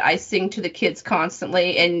songs that I sing to the kids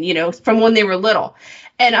constantly, and from when they were little.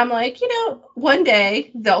 And I'm like, one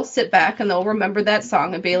day they'll sit back and they'll remember that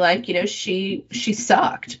song and be like, she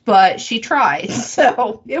sucked, but she tried,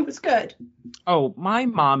 so it was good. Oh, my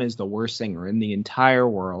mom is the worst singer in the entire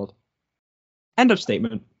world. End of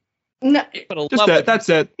statement. No, But a Just lovely- that. That's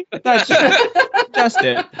it. That's just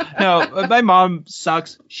it. No, my mom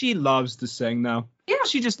sucks. She loves to sing, though. Yeah.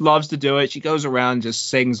 She just loves to do it. She goes around and just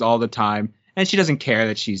sings all the time, and she doesn't care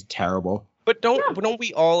that she's terrible. But don't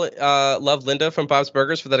we all love Linda from Bob's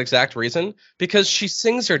Burgers for that exact reason? Because she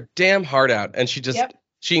sings her damn heart out, and she just Yep.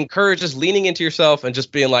 she encourages leaning into yourself and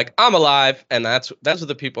just being like, I'm alive, and that's what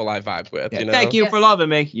the people I vibe with. Yeah, You know? Thank you Yes. for loving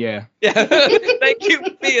me. Yeah. Yeah. Thank you for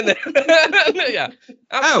being there. Yeah.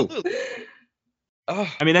 Absolutely. Oh,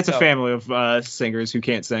 I mean, that's a no. family of singers who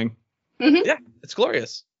can't sing. Yeah, it's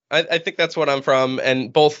glorious. I think that's what I'm from,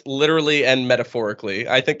 and both literally and metaphorically.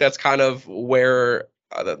 I think that's kind of where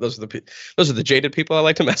those are the jaded people I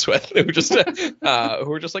like to mess with, who just who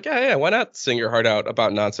are just like, yeah, why not sing your heart out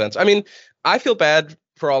about nonsense? I mean, I feel bad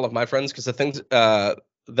for all of my friends because the things that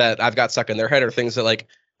I've got stuck in their head are things that like,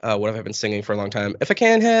 what have I been singing for a long time? If I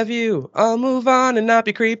can't have you, I'll move on and not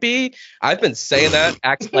be creepy. I've been saying that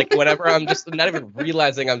like whenever I'm just not even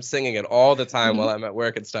realizing I'm singing it all the time while I'm at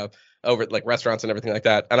work and stuff, over at like restaurants and everything like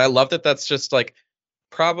that. And I love that that's just like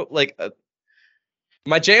probably like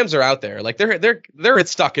my jams are out there. Like they're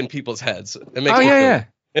stuck in people's heads. It makes me feel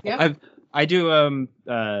Yeah. I do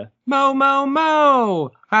Mo Mo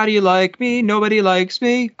Mo. How do you like me? Nobody likes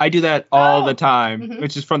me. I do that all the time,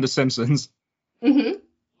 which is from The Simpsons. Mm-hmm.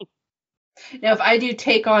 Now, if I do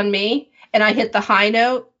Take on Me and I hit the high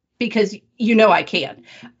note, because you know I can,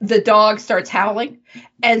 the dog starts howling.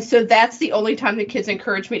 And so that's the only time the kids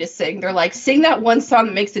encourage me to sing. They're like, sing that one song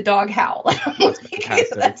that makes the dog howl.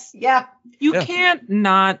 You can't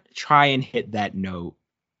not try and hit that note.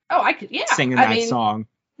 Oh, I could, yeah. Singing that song.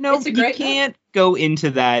 No, it's a you great can't go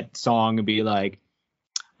into that song and be like,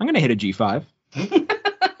 I'm going to hit a G5.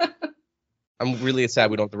 I'm really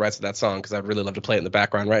sad we don't have the rights to that song because I'd really love to play it in the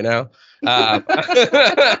background right now.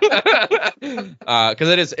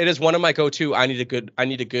 Because it is one of my go-to. I need a good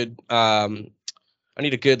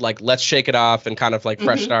like let's shake it off and kind of like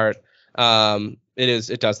fresh start.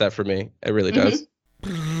 It does that for me. It really does.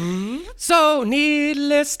 So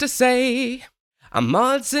needless to say, I'm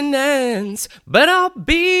odds and ends, but I'll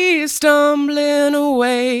be stumbling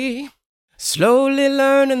away. Slowly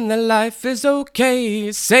learning that life is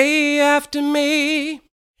okay. Say after me,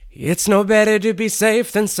 it's no better to be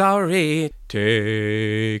safe than sorry.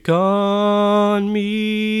 Take on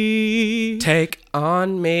me. Take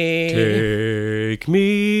on me. Take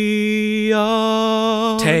me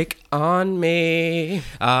on. Take on me.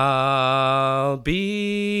 I'll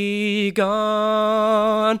be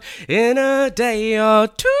gone in a day or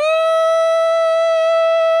two.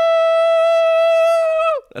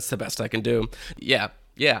 That's the best I can do. Yeah,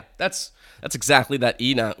 that's exactly that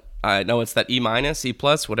E note. I know it's that E minus, E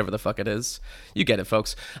plus, whatever the fuck it is. You get it,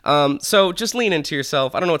 folks. So just lean into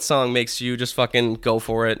yourself. I don't know what song makes you. Just fucking go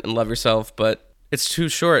for it and love yourself. But it's too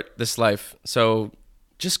short, this life. So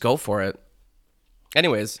just go for it.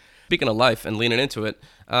 Anyways, speaking of life and leaning into it,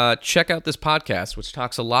 check out this podcast, which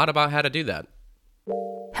talks a lot about how to do that.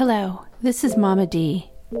 Hello, this is Mama D,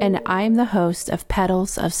 and I am the host of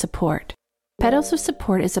Petals of Support. Petals of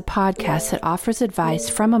Support is a podcast that offers advice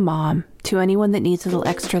from a mom to anyone that needs a little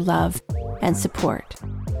extra love and support.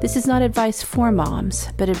 This is not advice for moms,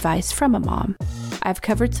 but advice from a mom. I've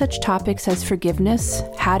covered such topics as forgiveness,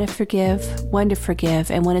 how to forgive, when to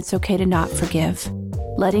forgive, and when it's okay to not forgive,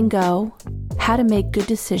 letting go, how to make good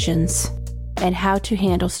decisions, and how to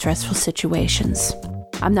handle stressful situations.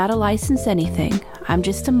 I'm not a licensed anything. I'm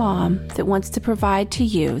just a mom that wants to provide to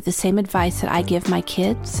you the same advice that I give my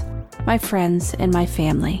kids, my friends, and my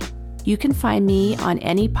family. You can find me on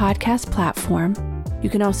any podcast platform. You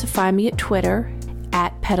can also find me at Twitter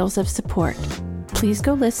at Petals of Support. Please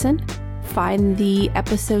go listen, find the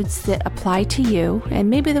episodes that apply to you, and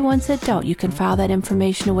maybe the ones that don't. You can file that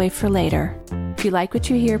information away for later. If you like what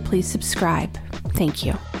you hear, please subscribe. Thank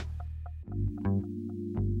you.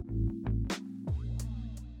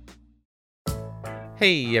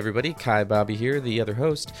 Hey everybody, Kai Bobby here, the other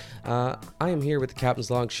host. I am here with the Captain's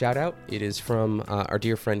Log shout out. It is from our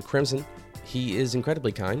dear friend Crimson. He is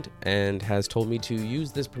incredibly kind and has told me to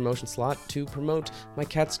use this promotion slot to promote my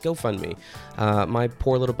cat's GoFundMe. My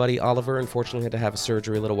poor little buddy Oliver unfortunately had to have a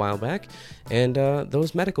surgery a little while back, and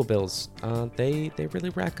those medical bills, they really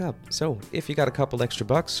rack up. So if you got a couple extra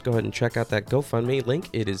bucks, go ahead and check out that GoFundMe link.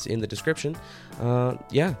 It is in the description.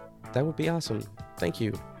 Yeah, that would be awesome. Thank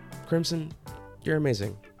you. Crimson, you're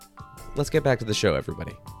amazing. Let's get back to the show,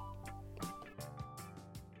 everybody.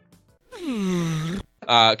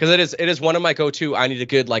 Because it is one of my go-to. I need a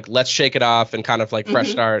good like let's shake it off and kind of like fresh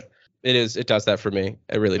start. It does that for me.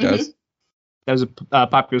 It really does. That was a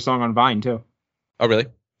popular song on Vine too. Oh really?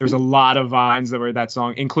 There's a lot of Vines that were that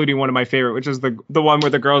song, including one of my favorite, which is the one where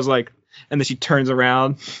the girl's like, and then she turns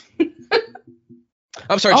around.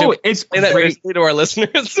 I'm sorry, Jim. Oh, it's great to our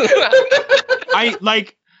listeners.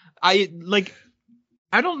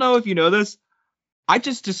 I don't know if you know this. I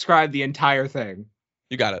just described the entire thing.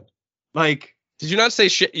 You got it. Like, did you not say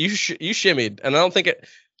you shimmied? And I don't think it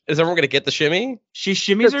is everyone going to get the shimmy. She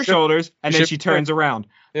shimmies her shoulders and then she turns around.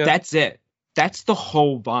 Yeah. That's it. That's the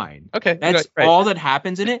whole Vine. Okay, that's right. all that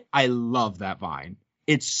happens in it. I love that Vine.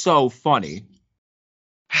 It's so funny.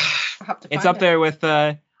 I'll have to It's find up it. there with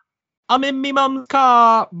I'm in me mom's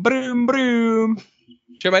car, broom broom.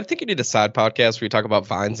 Jim, I think you need a side podcast where you talk about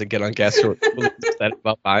vines and get on guests who are really upset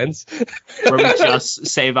about vines. Where we just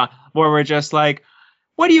say where we're just like,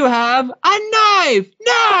 what do you have? A knife?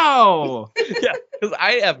 No. Yeah, because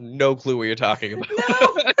I have no clue what you're talking about.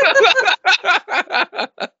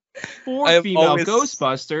 Four I have female always-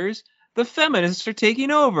 Ghostbusters. The feminists are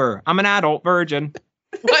taking over. I'm an adult virgin.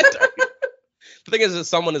 What? The thing is that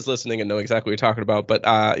someone is listening and know exactly what you're talking about, but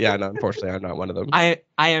yeah, no, unfortunately, I'm not one of them. I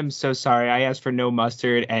am so sorry. I asked for no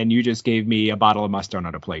mustard, and you just gave me a bottle of mustard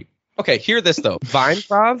on a plate. Okay, hear this though.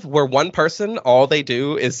 Vineprov, where one person, all they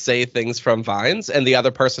do is say things from vines, and the other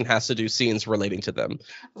person has to do scenes relating to them.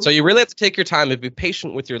 So you really have to take your time and be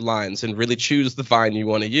patient with your lines and really choose the vine you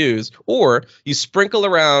want to use, or you sprinkle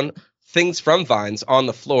around things from vines on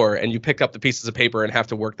the floor, and you pick up the pieces of paper and have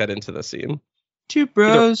to work that into the scene. Two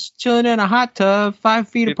bros chilling in a hot tub 5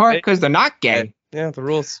 feet apart because they're not gay. Yeah, the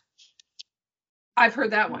rules. I've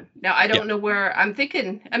heard that one. Now I don't know where I'm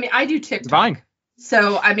thinking. I mean, I do It's TikTok. Vine.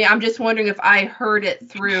 So I mean, I'm just wondering if I heard it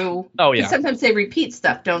through. Oh yeah. Sometimes they repeat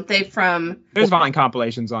stuff, don't they? From There's Vine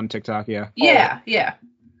compilations on TikTok, yeah. yeah.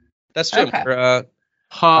 That's Jim. Okay. For,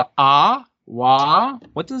 Wah.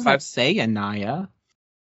 What does that Five- say, Anaya?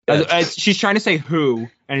 She's trying to say who,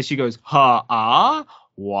 and she goes, wah.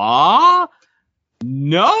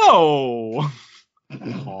 No.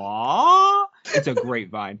 Aw. It's a great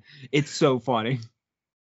Vine. It's so funny.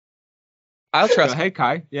 I'll Go trust. ahead,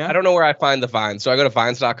 Kai. Yeah. I don't know where I find the vines, so I go to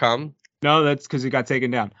vines.com. No, that's because it got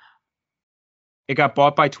taken down. It got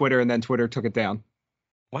bought by Twitter, and then Twitter took it down.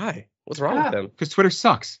 Why? What's wrong with them? Because Twitter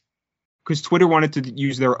sucks. Because Twitter wanted to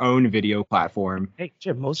use their own video platform. Hey,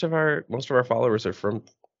 Jim, most of our followers are from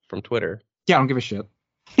Twitter. Yeah, I don't give a shit.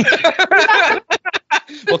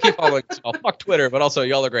 We'll keep following. Oh, fuck Twitter, but also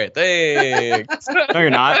y'all are great. Thanks. No, you're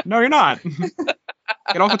not. No, you're not.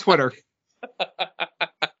 Get off of Twitter.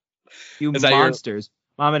 You Is that your- monsters.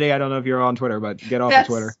 Mama Day, I don't know if you're on Twitter, but get off That's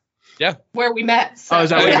of Twitter. where we met. So. Oh,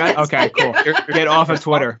 is that what you meant? Okay, cool. You're- Get off of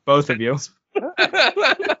Twitter, both of you.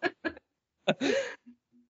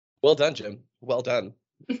 Well done, Jim. Well done.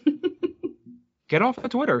 Get off of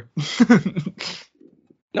Twitter.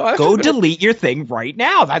 No, I Go delete your thing right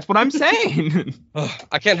now. That's what I'm saying.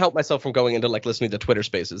 I can't help myself from going into like listening to Twitter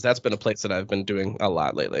Spaces. That's been a place that I've been doing a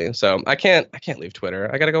lot lately. So I can't leave Twitter.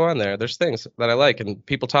 I got to go on there. There's things that I like and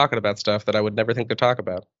people talking about stuff that I would never think to talk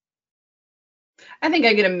about. I think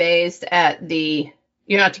I get amazed at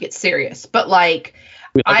not to get serious, but like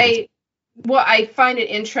I find it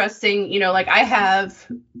interesting, like I have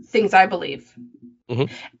things I believe. Mhm.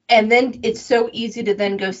 And then it's so easy to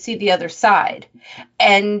then go see the other side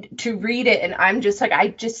and to read it. And I'm just like, I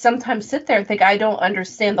just sometimes sit there and think I don't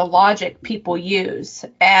understand the logic people use.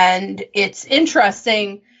 And it's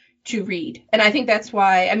interesting to read. And I think that's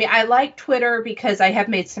why, I like Twitter because I have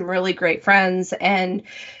made some really great friends, and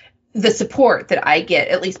the support that I get,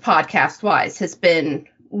 at least podcast wise, has been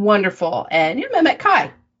wonderful. And I met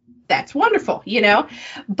Kai. That's wonderful,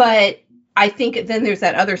 but I think then there's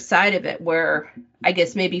that other side of it where I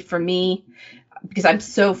guess maybe for me, because I'm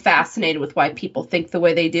so fascinated with why people think the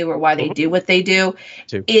way they do or why they do what they do,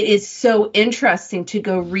 Too. it is so interesting to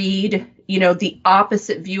go read, the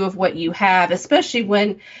opposite view of what you have, especially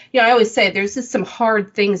when, I always say there's just some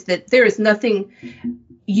hard things that there is nothing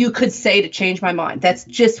you could say to change my mind. That's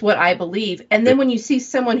just what I believe. And then when you see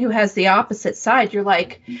someone who has the opposite side, you're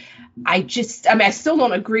like, I still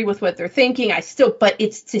don't agree with what they're thinking. But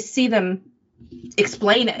it's to see them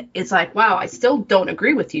explain it. It's like, wow, I still don't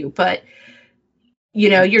agree with you, but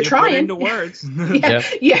you're You put it trying. into words.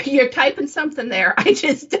 Yeah, you're typing something there. I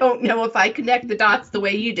just don't know if I connect the dots the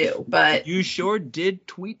way you do, but You sure did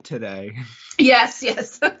tweet today. yes.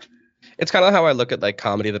 It's kind of how I look at like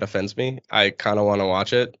comedy that offends me. I kind of want to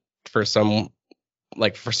watch it for some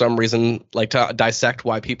reason, like to dissect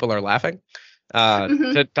why people are laughing,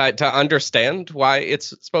 to understand why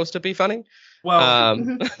it's supposed to be funny. Well,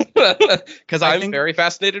 Because I I'm think- very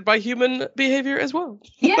fascinated by human behavior as well.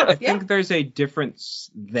 Yeah. I think there's a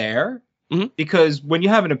difference there Mhm. because when you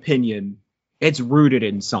have an opinion, it's rooted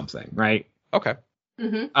in something, right? Okay.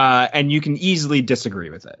 Mm-hmm. And you can easily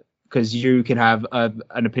disagree with it because you can have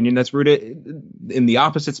an opinion that's rooted in the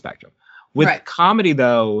opposite spectrum. With Right. comedy,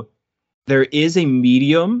 though, there is a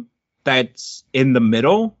medium that's in the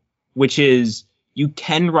middle, which is you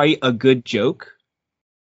can write a good joke,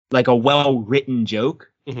 like a well-written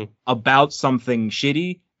joke Mhm. about something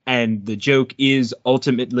shitty, and the joke is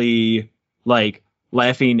ultimately like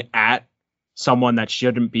laughing at someone that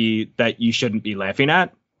you shouldn't be laughing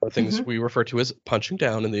at. Or things we refer to as punching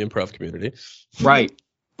down in the improv community. Right.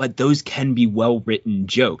 but those can be well-written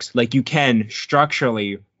jokes. Like, you can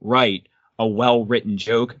structurally write a well-written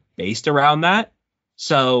joke based around that.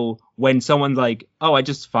 So when someone's like, oh, I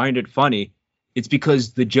just find it funny, it's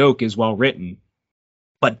because the joke is well-written,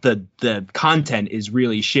 but the content is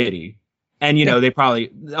really shitty. And, you know, they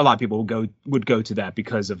probably, a lot of people would go to that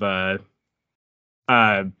because of,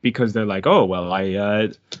 because they're like, oh, well,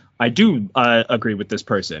 I do agree with this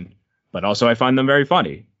person, but also I find them very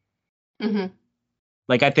funny. Mm-hmm.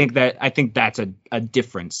 Like, I think that's a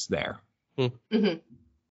difference there. Mm-hmm.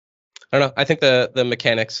 I don't know. I think the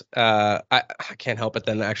mechanics, I can't help it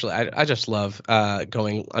then, actually. I just love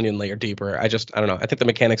going onion layer deeper. I don't know. I think the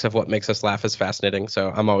mechanics of what makes us laugh is fascinating.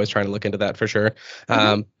 So I'm always trying to look into that for sure.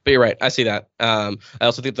 But you're right. I see that. I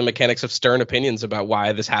also think the mechanics of stern opinions about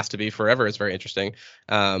why this has to be forever is very interesting.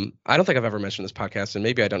 I don't think I've ever mentioned this podcast, and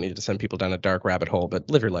maybe I don't need to send people down a dark rabbit hole, but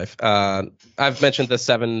live your life. I've mentioned the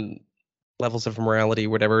 7 levels of morality,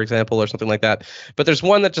 whatever example, or something like that. But there's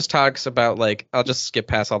one that just talks about, like, I'll just skip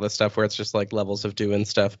past all this stuff where it's just like levels of doing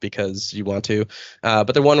stuff because you want to.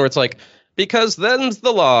 But the one where it's like, because then's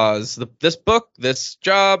the laws, this book, this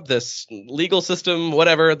job, this legal system,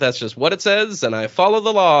 whatever, that's just what it says, and I follow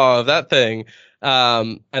the law of that thing.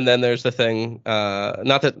 And then there's the thing,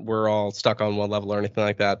 not that we're all stuck on one level or anything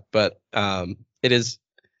like that, but it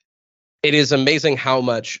is amazing how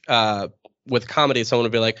much with comedy someone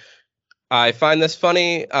would be like, I find this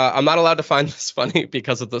funny. I'm not allowed to find this funny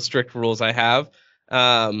because of the strict rules I have.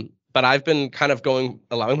 But I've been kind of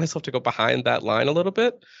allowing myself to go behind that line a little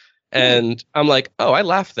bit. And I'm like, oh, I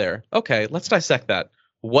laughed there. Okay, let's dissect that.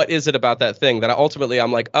 What is it about that thing that ultimately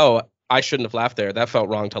I'm like, oh, I shouldn't have laughed there. That felt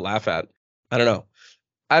wrong to laugh at. I don't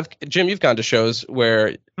know. Jim, you've gone to shows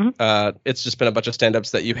where it's just been a bunch of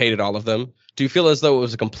stand-ups that you hated all of them. Do you feel as though it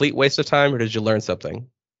was a complete waste of time, or did you learn something?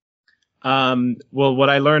 Well,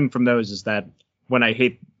 what I learned from those is that when I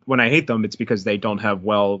hate them, it's because they don't have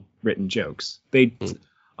well-written jokes.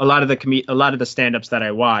 A lot of the stand-ups that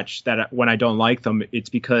I watch, that when I don't like them, it's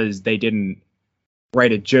because they didn't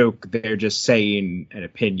write a joke. They're just saying an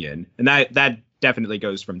opinion, and that definitely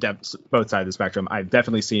goes from both sides of the spectrum. I've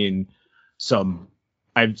definitely seen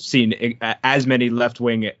as many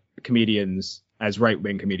left-wing comedians as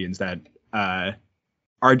right-wing comedians that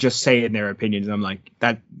are just saying their opinions. And I'm like,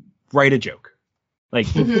 that. Write a joke. Like,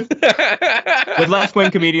 with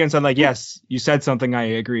left-wing comedians, I'm like, yes, you said something I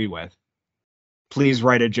agree with. Please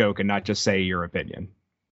write a joke and not just say your opinion.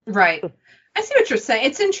 Right. I see what you're saying.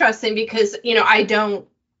 It's interesting because, you know,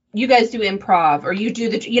 you guys do improv, or you do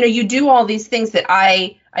you do all these things that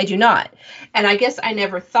I do not. And I guess I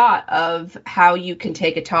never thought of how you can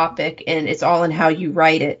take a topic and it's all in how you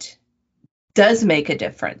write it does make a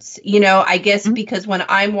difference. You know, I guess because when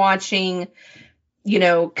I'm watching, you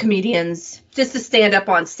know, comedians just to stand up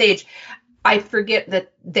on stage, I forget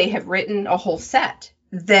that they have written a whole set,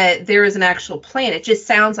 that there is an actual plan. It just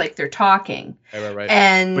sounds like they're talking. Right.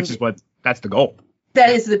 And that's the goal.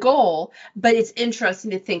 That is the goal. But it's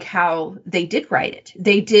interesting to think how they did write it.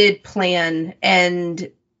 They did plan,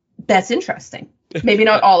 and that's interesting. Maybe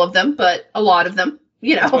not all of them, but a lot of them,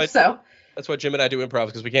 you know, That's why Jim and I do improv,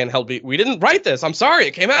 because we can't help we didn't write this. I'm sorry,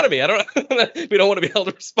 it came out of me. We don't want to be held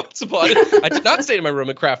responsible. I did not stay in my room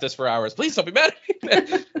and craft this for hours. Please don't be mad at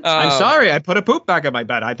me. I'm sorry, I put a poop back in my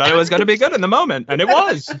butt. I thought it was going to be good in the moment, and it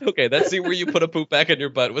was. Okay, that scene where you put a poop back in your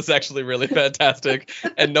butt was actually really fantastic,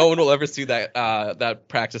 and no one will ever see that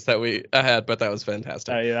practice that we had, but that was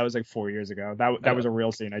fantastic. Yeah, that was like 4 years ago. That was a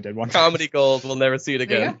real scene I did once. Comedy gold. We'll never see it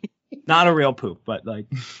again. Not a real poop, but like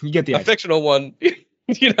you get the idea. A fictional one.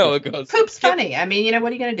 You know, it goes. Poop's funny. I mean, you know,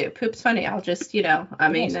 what are you going to do? Poop's funny. I'll just, you know, I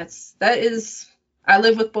mean, I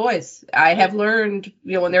live with boys. I have learned,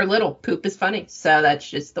 you know, when they're little, poop is funny. So that's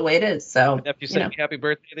just the way it is. So, my nephew sent me happy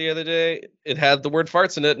birthday the other day. It had the word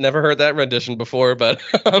farts in it. Never heard that rendition before, but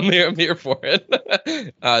I'm here for it.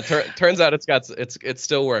 Turns out it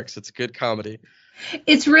still works. It's good comedy.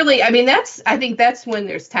 It's really, I mean, I think that's when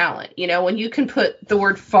there's talent, you know, when you can put the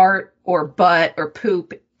word fart or butt or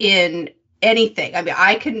poop in anything. I mean,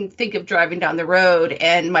 I can think of driving down the road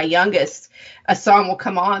and my youngest, a song will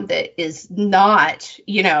come on that is not,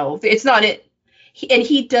 you know, it's not it. And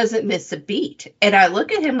he doesn't miss a beat. And I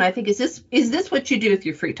look at him and I think, is this what you do with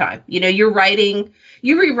your free time? You know, you're rewriting,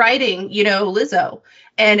 you know, Lizzo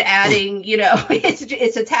and adding, you know,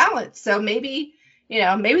 it's a talent. So maybe, you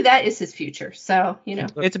know, maybe that is his future. So, you know,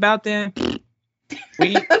 it's about the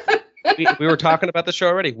we were talking about the show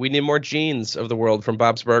already. We need more Genes of the world from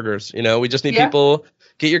Bob's Burgers. You know, we just need people.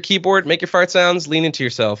 Get your keyboard, make your fart sounds, lean into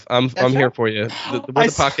yourself. I'm here for you. We're the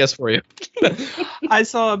podcast for you. I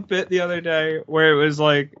saw a bit the other day where it was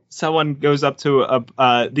like someone goes up to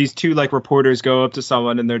these two like reporters go up to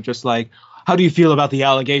someone and they're just like, how do you feel about the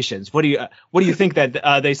allegations? What do you think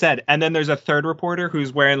that they said? And then there's a third reporter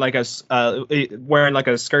who's wearing like a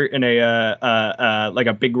skirt and a like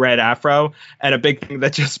a big red afro and a big thing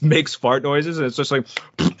that just makes fart noises, and it's just like.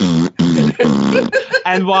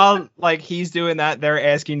 And while like he's doing that, they're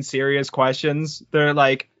asking serious questions. They're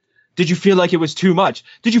like, "Did you feel like it was too much?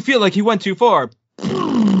 Did you feel like he went too far?"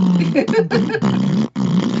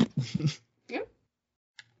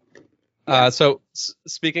 So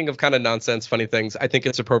speaking of kind of nonsense, funny things, I think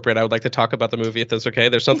it's appropriate. I would like to talk about the movie if that's okay.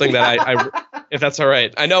 There's something that I if that's all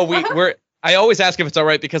right. I know I always ask if it's all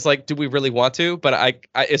right because like, do we really want to? But I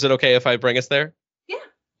is it okay if I bring us there?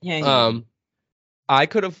 Yeah. I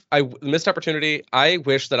missed opportunity. I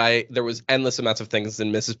wish that there was endless amounts of things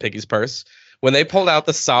in Mrs. Piggy's purse. When they pulled out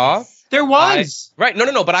the saw. There was. Right.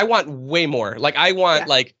 No. But I want way more. Like I want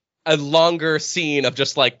like a longer scene of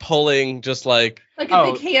just like pulling, just like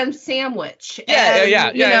a big ham sandwich.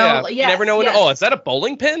 Yeah. You never know when. Oh, is that a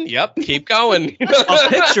bowling pin? Yep. Keep going. A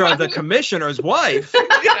picture of the commissioner's wife.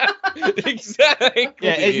 Yeah, exactly.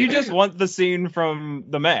 Yeah, if you just want the scene from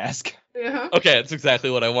The Mask. Uh-huh. Okay, that's exactly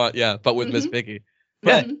what I want. Yeah, but with Miss Piggy.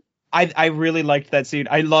 But I really liked that scene.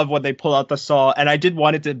 I love when they pull out the saw, and I did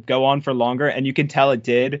want it to go on for longer, and you can tell it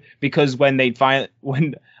did because when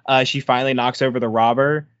she finally knocks over the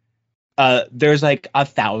robber, there's like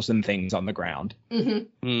 1,000 things on the ground.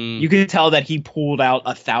 Mm-hmm. You can tell that he pulled out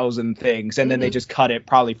 1,000 things, and then they just cut it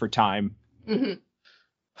probably for time. Mm-hmm.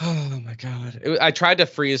 Oh my god! I tried to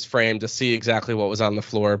freeze frame to see exactly what was on the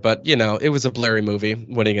floor, but you know it was a blurry movie.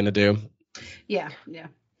 What are you gonna do? Yeah.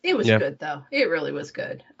 It was good though. It really was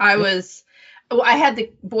good. I had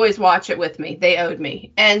the boys watch it with me. They owed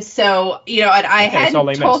me, and so and I hadn't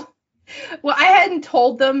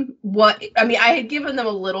told them what. I mean, I had given them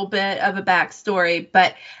a little bit of a backstory,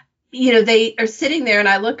 but they are sitting there, and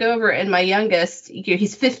I look over, and my youngest,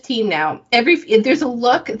 he's 15 now. There's a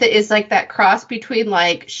look that is like that cross between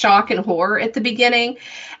like shock and horror at the beginning,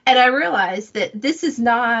 and I realized that this is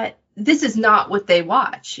not what they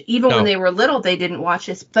watch. Even when they were little, they didn't watch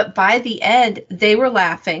this, but by the end, they were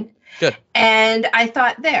laughing. Good. And I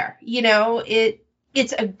thought,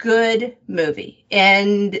 it's a good movie,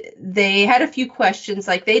 and they had a few questions,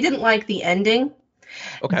 like they didn't like the ending.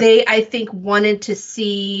 Okay. They, I think, wanted to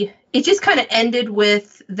see. It just kind of ended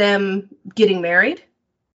with them getting married.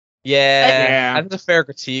 Yeah, that's a fair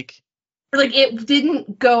critique. Like it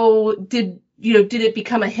didn't go. Did it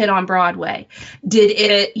become a hit on Broadway? Did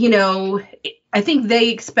it? I think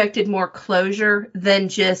they expected more closure than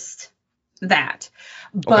just that.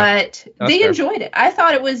 But they enjoyed it. I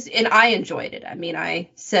thought it was, and I enjoyed it. I mean,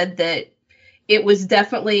 I said that it was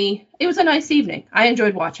a nice evening. I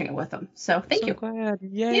enjoyed watching it with them. So thank you. Glad.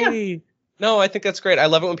 Yay. Yeah. No, I think that's great. I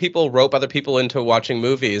love it when people rope other people into watching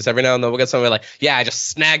movies. Every now and then we'll get somebody like, yeah, I just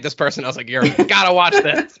snagged this person. I was like, you gotta watch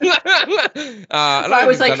this. I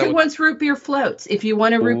was like, who wants root beer floats? If you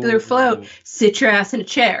want a root beer float, sit your ass in a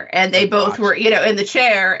chair. And they both were, in the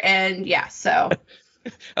chair. And yeah, so.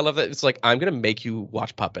 I love that. It's like, I'm going to make you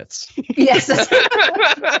watch puppets. Yes.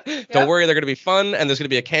 Don't worry. They're going to be fun. And there's going to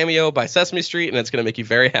be a cameo by Sesame Street. And it's going to make you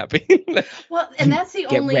very happy. Well, and that's the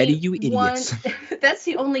only ready, you idiots. That's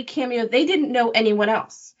the only cameo. They didn't know anyone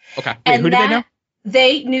else. Okay. And who did they know?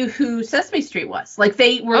 They knew who Sesame Street was. Like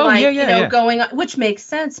they were going on, which makes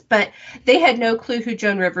sense. But they had no clue who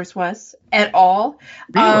Joan Rivers was at all.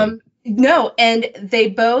 Really? No. And they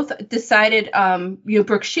both decided,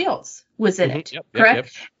 Brooke Shields was in it,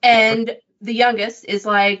 correct? Yep. And the youngest is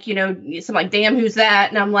like, so I'm like, damn, who's that?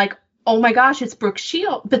 And I'm like, oh my gosh, it's Brooke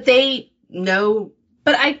Shields. But they know,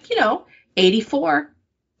 but 84,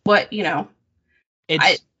 what, I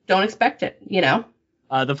don't expect it,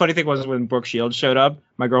 The funny thing was when Brooke Shields showed up,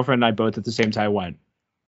 my girlfriend and I both at the same time went,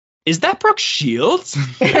 is that Brooke Shields?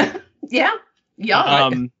 Yeah.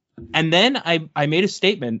 And then I made a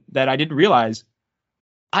statement that I didn't realize.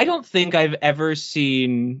 I don't think I've ever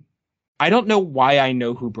seen. I don't know why I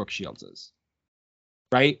know who Brooke Shields is.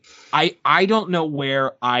 Right? I don't know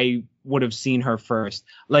where I would have seen her first.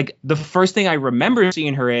 Like the first thing I remember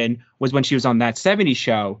seeing her in was when she was on That 70s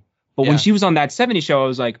Show. But when she was on That 70s Show, I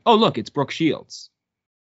was like, oh look, it's Brooke Shields.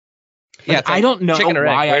 Like, I don't know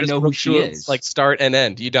why I know who she is. Like start and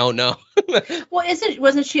end. You don't know. Well,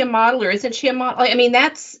 wasn't she a model, or isn't she a model? I mean,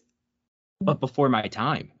 that's. But before my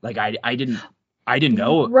time, like I didn't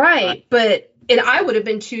know. Right, and I would have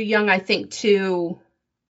been too young, I think, to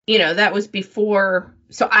that was before.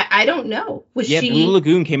 So I don't know. Was Yeah, she? Blue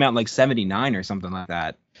Lagoon came out in like 79 or something like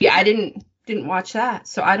that. Yeah, I didn't watch that,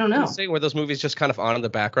 so I don't know. Say where those movies just kind of on in the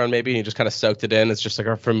background, maybe, and you just kind of soaked it in. It's just like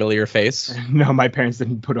a familiar face. No, my parents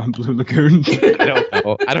didn't put on Blue Lagoon. I don't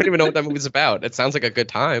know. I don't even know what that movie's about. It sounds like a good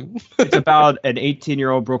time. It's about an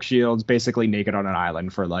 18-year-old Brooke Shields basically naked on an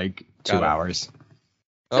island for like 2 Got it. hours.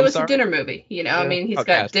 So I'm it's sorry. a dinner movie, I mean, he's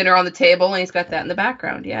Okay. got dinner on the table and he's got that in the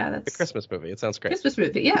background. Yeah, A that's Christmas movie. It sounds great. Christmas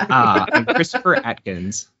movie. Yeah. I'm Christopher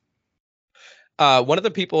Atkins. One of the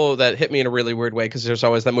people that hit me in a really weird way, because there's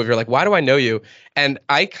always that movie, you're like, why do I know you? And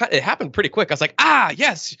it happened pretty quick. I was like,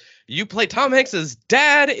 yes, you play Tom Hanks's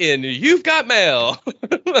dad in You've Got Mail.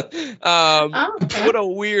 Okay. What a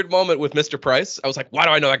weird moment with Mr. Price. I was like, why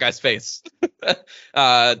do I know that guy's face?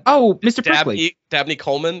 Oh, Mr. Prickly. Dabney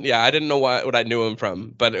Coleman. Yeah, I didn't know what I knew him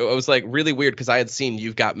from, but it was like really weird because I had seen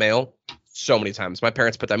You've Got Mail so many times. My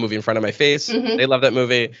parents put that movie in front of my face. Mhm. They love that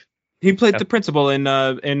movie. He played the principal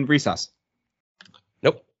in Recess.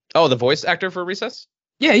 Nope. Oh, the voice actor for Recess?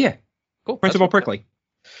 Yeah. Cool. Principal That's- Prickly.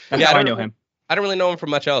 That's Yeah, how I I don't know him. I don't really know him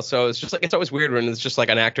from much else, so it's just like it's always weird when it's just like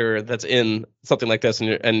an actor that's in something like this,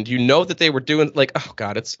 and you know that they were doing like, oh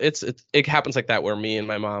god, it happens like that where me and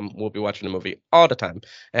my mom will be watching a movie all the time,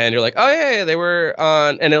 and you're like, oh yeah, they were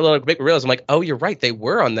on, and it'll make me realize I'm like, oh, you're right, they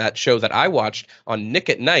were on that show that I watched on Nick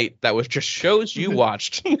at Night that was just shows you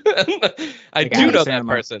watched. I Like do Adam know that Sandler.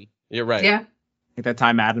 person. You're right. Yeah. At that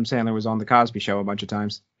time, Adam Sandler was on The Cosby Show a bunch of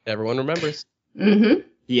times. Everyone remembers. Mm-hmm.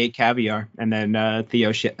 He ate caviar, and then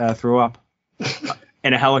Theo threw up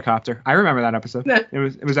in a helicopter. I remember that episode. Yeah.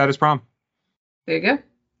 It was at his prom. There you go.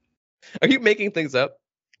 Are you making things up?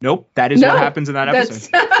 Nope, that is No, what happens in that episode.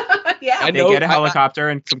 Yeah. I They know- get a helicopter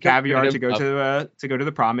and some I know caviar him to go to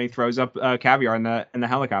the prom. He throws up caviar in the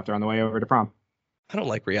helicopter on the way over to prom. I don't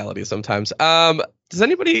like reality sometimes. Does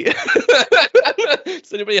anybody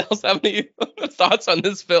else have any thoughts on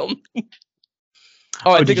this film?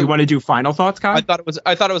 Oh, did you want to do final thoughts, Kyle? I thought it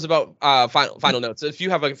was about final notes. If you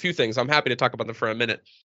have a few things, I'm happy to talk about them for a minute.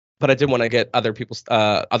 But I did want to get other people's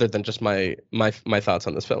other than just my thoughts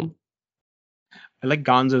on this film. I like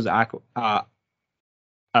Gonzo's aquacade.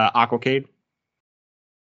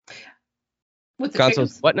 With the Gonzo's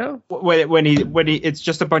chickens? what now? When he it's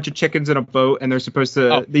just a bunch of chickens in a boat, and they're supposed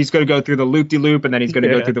to Oh. he's going to go through the loop de loop, and then he's going to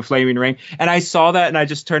Yeah. go through the flaming ring. And I saw that, and I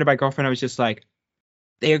just turned to my girlfriend. I was just like,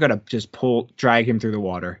 they are going to just drag him through the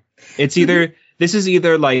water. It's either this is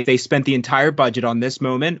either like they spent the entire budget on this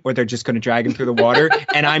moment, or they're just going to drag him through the water.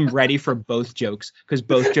 And I'm ready for both jokes because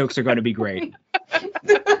both jokes are going to be great.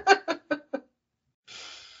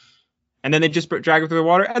 And then they just drag him through the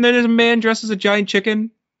water, and then there's a man dressed as a giant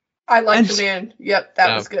chicken. I like And- the man. Yep, that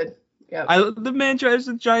Yeah. was good. Yep. The man dressed as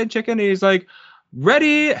a giant chicken, and he's like,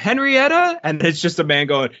 ready, Henrietta? And it's just a man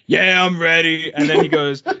going, yeah, I'm ready. And then he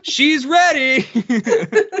goes, she's ready.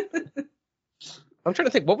 I'm trying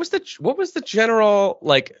to think. What was the general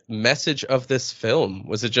like message of this film?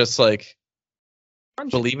 Was it just like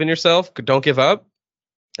believe in yourself, don't give up,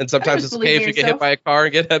 and sometimes it's just okay believe if in you get hit yourself. by a car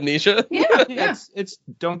and get amnesia? Yeah, Yeah, it's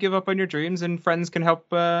don't give up on your dreams, and friends can help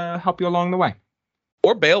you along the way.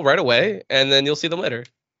 Or bail right away, and then you'll see them later.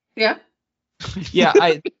 yeah. Yeah,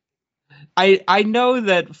 I know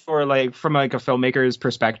that from a filmmaker's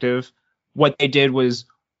perspective, what they did was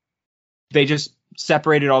they just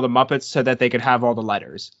separated all the Muppets so that they could have all the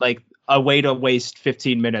letters. Like, a way to waste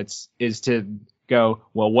 15 minutes is to go,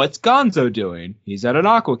 well, what's Gonzo doing? He's at an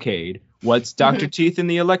aquacade. What's Dr. Teeth and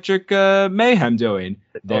the Electric Mayhem doing?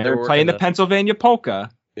 They're were playing in the a- Pennsylvania polka.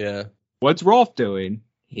 Yeah. What's Rolf doing?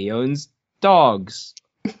 He owns dogs.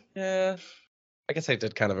 Yeah. I guess I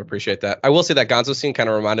did kind of appreciate that. I will say that Gonzo scene kind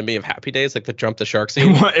of reminded me of Happy Days, like the jump the shark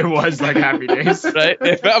scene. It was like Happy Days. Right?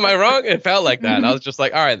 Am I wrong? It felt like that. I was just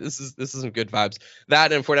like, all right, this is some good vibes.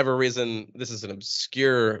 That, and for whatever reason, this is an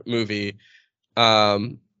obscure movie.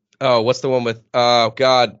 What's the one with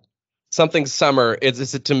something summer?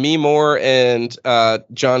 Is it Demi Moore and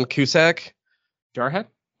John Cusack Jarhead?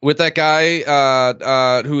 with that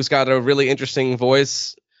guy who's got a really interesting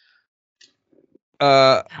voice?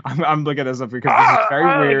 I'm looking this up because this is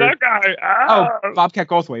very weird. That guy. Oh, Bobcat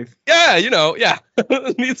Goldthwait. Yeah, yeah.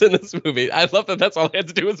 He's in this movie. I love that. That's all I had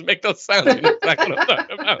to do was make those sounds. You know exactly what I'm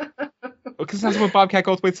talking about. Because that's what Bobcat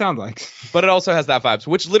Goldthwait sounds like. But it also has that vibes,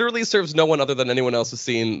 which literally serves no one other than anyone else who's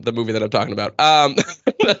seen the movie that I'm talking about. Are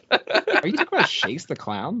you talking about Shakes the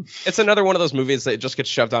Clown? It's another one of those movies that just gets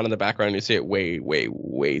shoved on in the background and you see it way, way,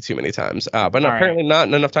 way too many times. But All right. apparently not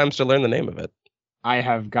enough times to learn the name of it. I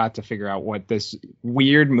have got to figure out what this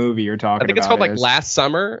weird movie you're talking about I think it's called like is. Last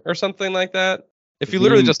Summer or something like that. If you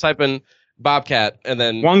literally just type in Bobcat, and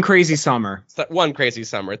then One Crazy Summer. One Crazy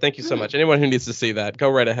Summer. Thank you so much. Anyone who needs to see that, go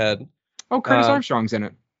right ahead. Oh, Curtis Armstrong's in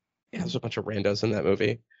it. Yeah, there's a bunch of randos in that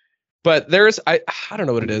movie. But there's I don't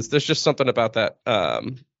know what it is. There's just something about that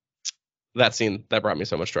that scene that brought me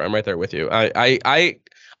so much joy. I'm right there with you. I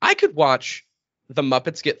could watch the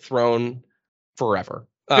Muppets get thrown forever.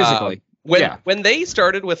 Physically. When they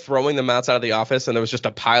started with throwing them outside of the office and there was just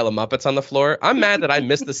a pile of Muppets on the floor, I'm mad that I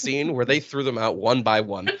missed the scene where they threw them out one by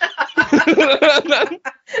one.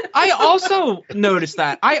 I also noticed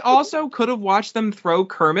that. I also could have watched them throw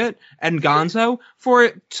Kermit and Gonzo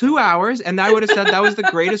for 2 hours, and I would have said that was the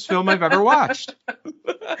greatest film I've ever watched.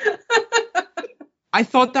 I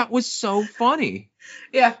thought that was so funny.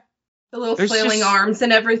 Yeah. The little flailing arms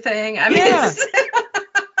and everything. I mean, yeah.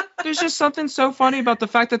 There's just something so funny about the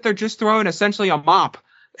fact that they're just throwing essentially a mop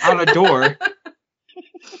out a door.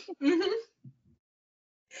 Mm-hmm.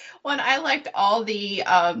 Well, I liked all the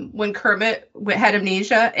when Kermit had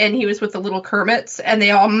amnesia and he was with the little Kermits and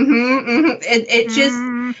they all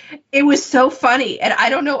it was so funny. And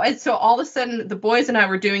I don't know, and so all of a sudden the boys and I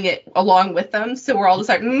were doing it along with them, so we're all just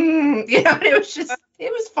like it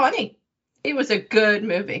was funny. It was a good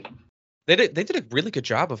movie. They did a really good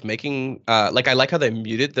job of making I like how they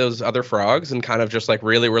muted those other frogs and kind of just like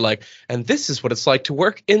really were like, and this is what it's like to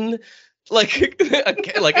work in in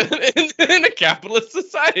a capitalist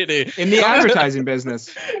society, in the advertising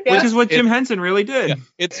business, which is what Jim Henson really did. Yeah,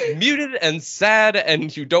 it's muted and sad,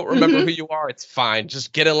 and you don't remember who you are. It's fine.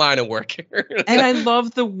 Just get in line and work here. And I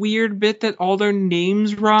love the weird bit that all their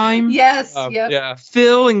names rhyme. Yes. Yeah.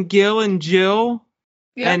 Phil and Gil and Jill,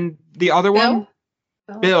 and the other one,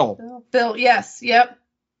 Bill. Bill. Yes. Yep.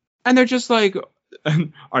 And they're just like,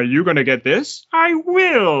 "Are you gonna get this? I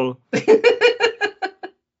will."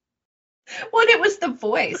 Well, it was the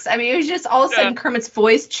voice. I mean, it was just all of a sudden Kermit's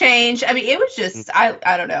voice changed. I mean, it was just, I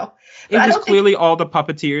don't know. It was clearly all the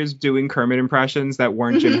puppeteers doing Kermit impressions that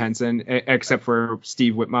weren't Jim Henson, except for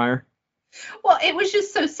Steve Whitmire. Well, it was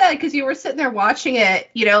just so sad because you were sitting there watching it,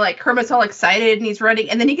 like Kermit's all excited and he's running,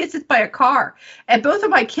 and then he gets hit by a car. And both of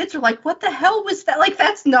my kids are like, what the hell was that? Like,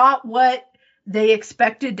 that's not what they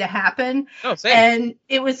expected to happen. Oh, same. And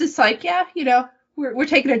it was just like, we're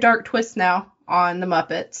taking a dark twist now on the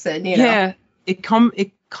Muppets, and it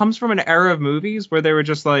comes from an era of movies where they were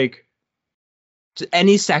just like,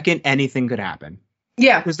 any second anything could happen.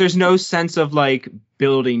 Yeah, because there's no sense of like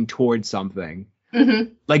building towards something.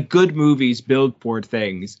 Mm-hmm. Like good movies build toward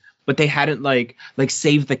things, but they hadn't like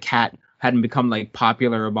Save the Cat hadn't become like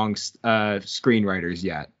popular amongst screenwriters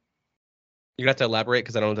yet. You have to elaborate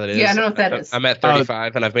because I don't know what that is. Yeah, I don't know what that is. I'm at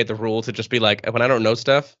 35 and I've made the rule to just be like, when I don't know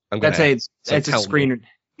stuff, I'm going to ask.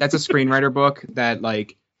 That's a screenwriter book that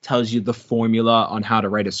like tells you the formula on how to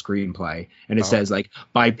write a screenplay. And it says like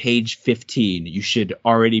by page 15, you should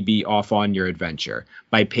already be off on your adventure.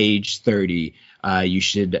 By page 30, you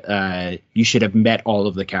should have met all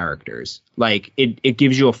of the characters. Like it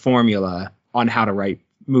gives you a formula on how to write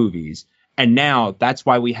movies. And now that's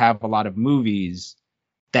why we have a lot of movies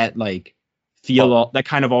that like that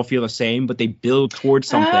kind of all feel the same, but they build towards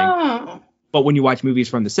something. Oh. But when you watch movies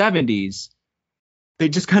from the 70s, they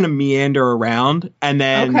just kind of meander around and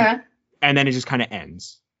then it just kind of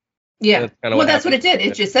ends. Yeah. That's what it did.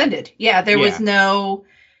 It just ended. Yeah. There was no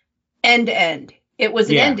end. It was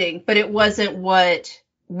an ending, but it wasn't what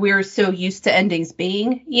we're so used to endings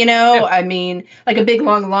being, I mean, like a big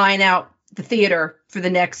long line out the theater for the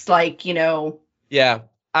next, Yeah.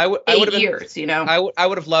 I would have years, I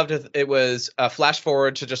would have loved if it was a flash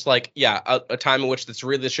forward to just like, a time in which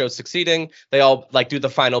the show's succeeding. They all like do the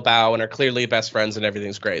final bow and are clearly best friends and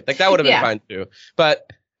everything's great. Like that would have been fine too. But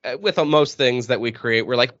with most things that we create,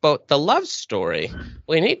 we're like, but the love story,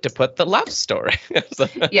 we need to put the love story.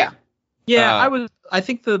 Yeah. Yeah, I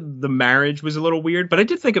think the marriage was a little weird, but I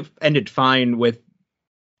did think it ended fine with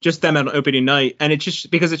just them on opening night, and it's just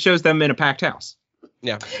because it shows them in a packed house.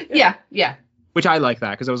 Yeah. Which I like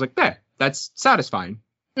that because I was like, that's satisfying.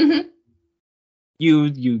 Mm-hmm.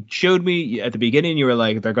 You showed me at the beginning, you were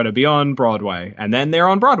like, they're going to be on Broadway, and then they're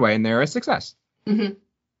on Broadway, and they're a success. Mm-hmm.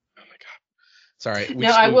 Oh my God. Sorry.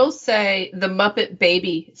 I will say the Muppet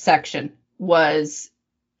Baby section was,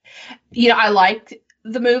 I liked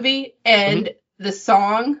the movie, and the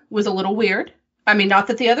song was a little weird. I mean, not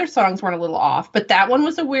that the other songs weren't a little off, but that one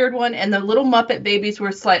was a weird one, and the little Muppet Babies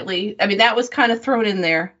were that was kind of thrown in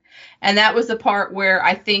there. And that was the part where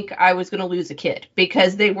I think I was going to lose a kid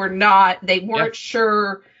because they weren't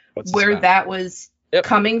sure where that was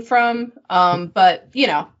coming from. But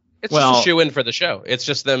it's just a shoe-in for the show. It's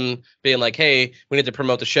just them being like, hey, we need to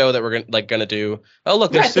promote the show that we're gonna do. Oh,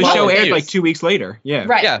 look, the show aired like 2 weeks later. Yeah.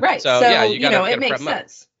 Right. So you gotta it makes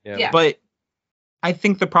sense. Yeah. But I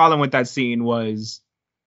think the problem with that scene was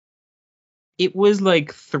it was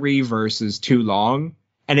like 3 verses too long,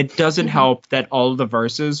 and it doesn't help that all of the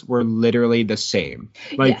verses were literally the same.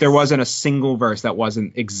 Like there wasn't a single verse that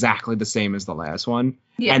wasn't exactly the same as the last one.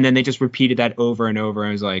 Yeah. And then they just repeated that over and over,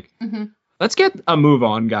 and it was like, let's get a move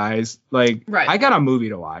on, guys. Like, I got a movie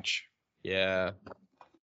to watch. Yeah.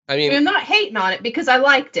 I mean, I'm not hating on it because I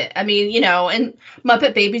liked it. I mean, you know, and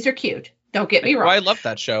Muppet Babies are cute. Don't get me wrong. I love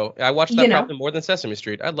that show. I watched that probably more than Sesame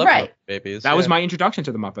Street. I love Muppet Babies. That was my introduction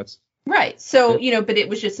to the Muppets. Right. So, you know, but it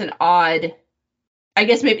was just an odd, I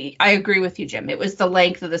guess maybe I agree with you, Jim. It was the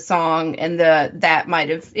length of the song and that might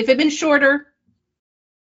have, if it had been shorter,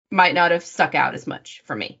 might not have stuck out as much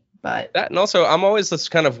for me. But that, and also I'm always this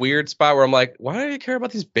kind of weird spot where I'm like, why do you care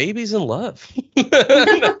about these babies in love?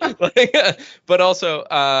 Like, but also,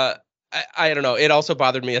 I don't know. It also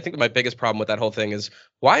bothered me. I think my biggest problem with that whole thing is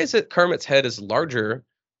why is it Kermit's head is larger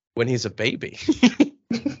when he's a baby?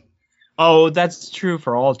 Oh, that's true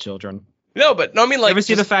for all children. No, but no, I mean, like, you ever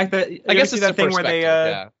see the fact that I guess it's that thing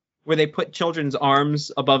where they put children's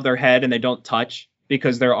arms above their head and they don't touch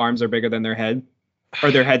because their arms are bigger than their head,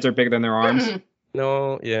 or their heads are bigger than their arms.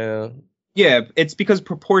 No, yeah. Yeah, it's because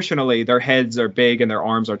proportionally their heads are big and their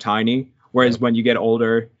arms are tiny, whereas when you get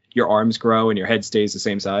older, your arms grow and your head stays the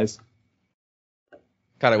same size.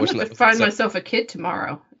 God, I wish I'm going to find myself a kid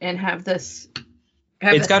tomorrow and have this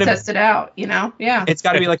tested out, you know? Yeah. It's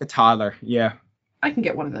got to be like a toddler. Yeah. I can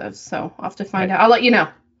get one of those, so I'll have to find out. I'll let you know.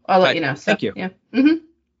 So, thank you. Yeah.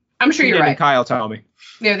 I'm sure you're right. Kyle, tell me.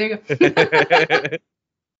 Yeah, there you go.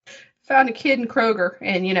 Found a kid in Kroger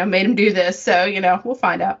and, you know, made him do this. So, you know, we'll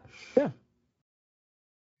find out.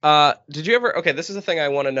 Yeah. Did you ever, okay, this is a thing I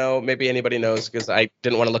want to know. Maybe anybody knows because I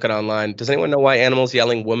didn't want to look it online. Does anyone know why Animal's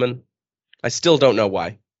yelling woman? I still don't know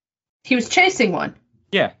why. He was chasing one.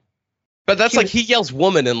 Yeah. But that's he yells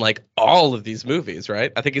woman in like all of these movies,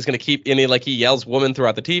 right? I think he's going to keep he yells woman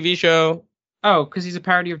throughout the TV show. Oh, because he's a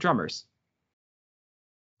parody of drummers.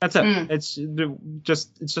 That's it. It's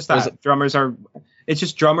just that drummers are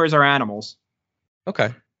animals. Okay.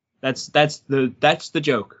 That's the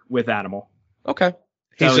joke with Animal. Okay.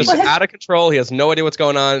 He's just out of control. He has no idea what's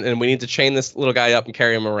going on, and we need to chain this little guy up and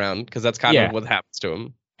carry him around because that's kind of what happens to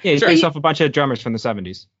him. Yeah, he's based off a bunch of drummers from the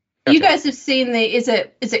 70s. You guys have seen is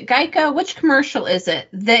it Geico? Which commercial is it?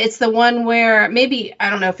 It's the one where maybe, I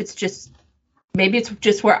don't know if it's just, maybe it's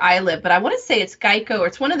just where I live, but I want to say it's Geico, or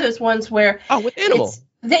it's one of those ones where. Oh, with Animal. It's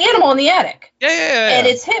the animal in the attic. Yeah. And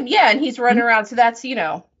it's him, and he's running around, so that's,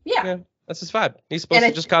 Yeah, that's his vibe. He's supposed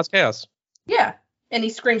to just cause chaos. Yeah, and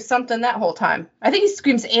he screams something that whole time. I think he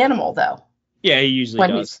screams animal, though. Yeah, he usually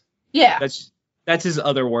does. Yeah. That's his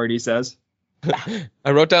other word he says.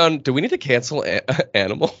 I wrote down, do we need to cancel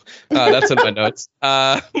Animal? That's in my notes.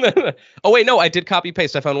 Oh, wait, no, I did copy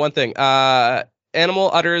paste. I found one thing.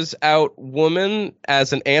 Animal utters out woman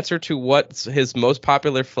as an answer to what his most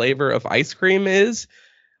popular flavor of ice cream is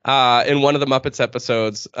in one of the Muppets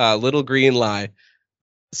episodes, Little Green Lie.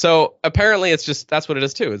 So apparently that's what it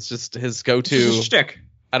is too. It's just his go-to shtick.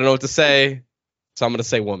 I don't know what to say, so I'm going to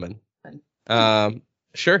say woman.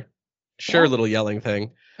 Sure, little yelling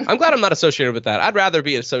thing. I'm glad I'm not associated with that. I'd rather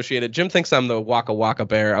be associated. Jim thinks I'm the Waka Waka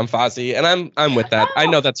Bear. I'm Fozzie, and I'm with that. I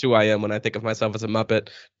know that's who I am when I think of myself as a Muppet.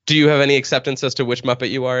 Do you have any acceptance as to which Muppet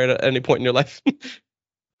you are at any point in your life?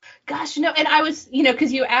 Gosh, no. And I was,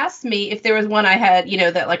 because you asked me if there was one I had,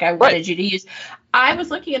 that like I wanted you to use. I was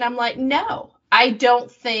looking and I'm like, no, I don't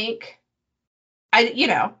think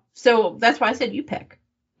so that's why I said you pick.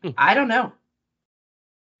 I don't know.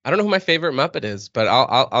 I don't know who my favorite Muppet is, but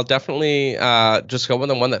I'll definitely just go with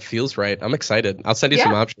the one that feels right. I'm excited. I'll send you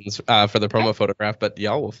some options for the promo photograph, but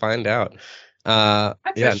y'all will find out.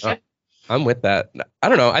 I'm with that. I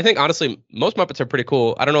don't know. I think honestly, most Muppets are pretty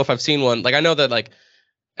cool. I don't know if I've seen one. Like I know that like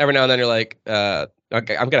every now and then you're like,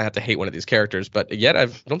 okay, I'm gonna have to hate one of these characters, but yet I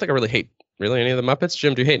don't think I really hate any of the Muppets.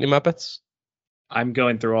 Jim, do you hate any Muppets? I'm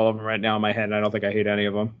going through all of them right now in my head, and I don't think I hate any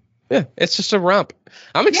of them. Yeah, it's just a romp.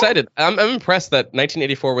 I'm excited. Yeah. I'm impressed that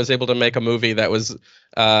 1984 was able to make a movie that was.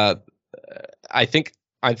 I'm trying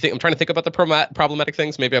to think about the problematic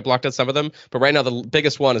things. Maybe I blocked out some of them, but right now the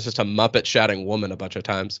biggest one is just a Muppet shouting "woman" a bunch of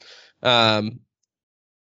times. I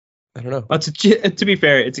don't know. Well, to be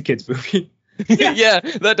fair, it's a kids movie. Yeah,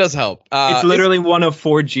 that does help. It's literally one of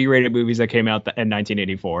 4 G-rated movies that came out in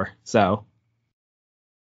 1984. So.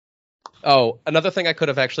 Oh, another thing I could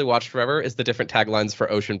have actually watched forever is the different taglines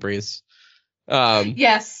for Ocean Breeze.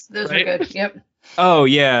 Yes, those are good. Yep. Oh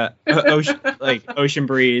yeah, Ocean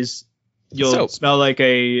Breeze. You'll smell like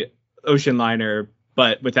a ocean liner,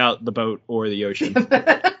 but without the boat or the ocean.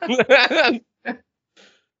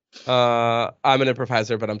 I'm an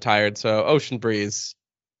improviser, but I'm tired, so Ocean Breeze.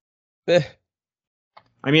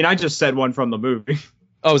 I mean, I just said one from the movie.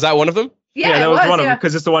 Oh, is that one of them? Yeah, that it was one of yeah. them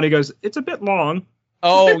because it's the one he goes, it's a bit long.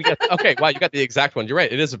 Oh, yes. Okay, wow, you got the exact one. You're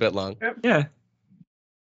right. It is a bit long. Yeah.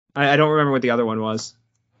 I don't remember what the other one was.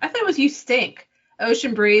 I thought it was You Stink.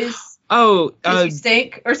 Ocean Breeze. Oh, You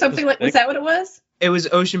Stink or something like. Was that what it was? it was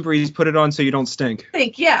Ocean Breeze, put it on so you don't stink.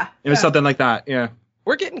 Stink, yeah. It was something like that, yeah.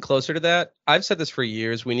 We're getting closer to that. I've said this for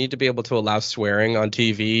years. We need to be able to allow swearing on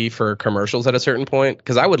TV for commercials at a certain point.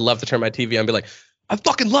 Because I would love to turn my TV on and be like, I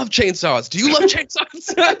fucking love chainsaws. Do you love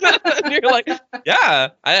chainsaws? And you're like, yeah.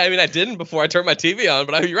 I mean, I didn't before I turned my TV on,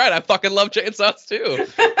 but you're right. I fucking love chainsaws too.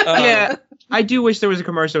 Yeah, I do wish there was a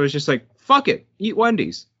commercial that was just like, fuck it, eat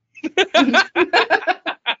Wendy's. You're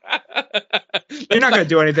not going to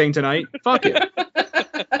do anything tonight. Fuck it.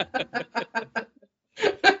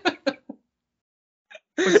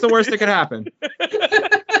 What's the worst that could happen?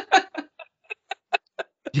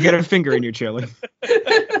 You get a finger in your chili.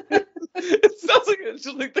 It sounds like it's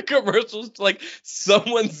just like the commercials, like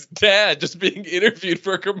someone's dad just being interviewed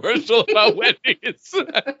for a commercial about Wendy's.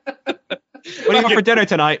 What do you want for dinner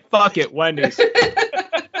tonight? Fuck it, Wendy's.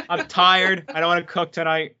 I'm tired. I don't want to cook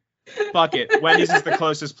tonight. Fuck it. Wendy's is the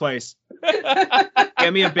closest place.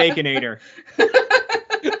 Get me a Baconator.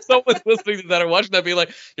 Someone's listening to that or watching that, be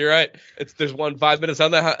like, "You're right. There's 5 minutes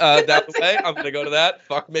on the down the way. I'm gonna go to that.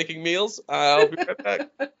 Fuck making meals. I'll be right back."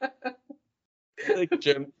 Thank you,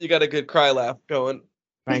 Jim. You got a good cry laugh going.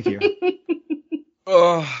 Thank you.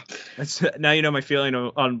 Oh, Now you know my feeling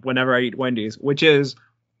on whenever I eat Wendy's, which is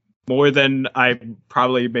more than I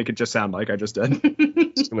probably make it just sound like I just did.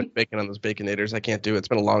 too much bacon on those Baconators. I can't do it. It's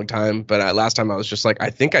been a long time, but last time I was just like, I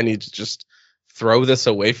think I need to just throw this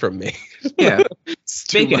away from me. Yeah, It's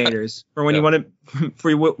too much. Baconators for when you want it,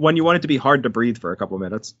 when you want it to be hard to breathe for a couple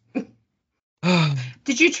minutes.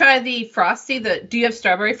 Did you try the Frosty? Do you have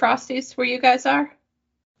strawberry Frosties where you guys are?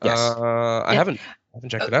 Yes. I haven't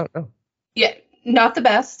checked it out. No. Yeah, not the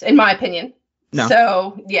best in my opinion. No.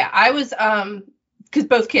 So yeah, I was because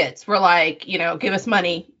both kids were like, give us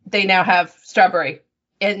money. They now have strawberry,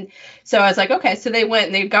 and so I was like, okay. So they went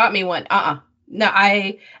and they got me one. No,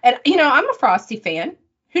 I'm a Frosty fan.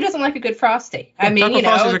 Who doesn't like a good Frosty? I mean,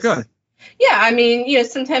 Frosties are good. Yeah, I mean,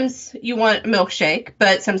 sometimes you want a milkshake,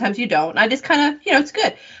 but sometimes you don't. I just kind of, it's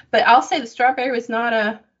good. But I'll say the strawberry was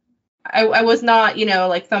not I was not,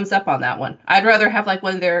 like thumbs up on that one. I'd rather have like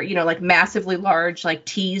one of their, like massively large, like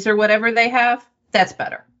teas or whatever they have. That's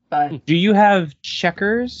better. But Do you have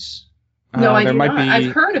Checkers? no, I there do might not. be.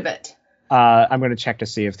 I've heard of it. I'm going to check to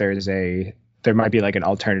see if there might be like an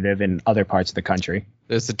alternative in other parts of the country.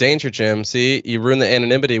 There's the danger, Jim. See, you ruin the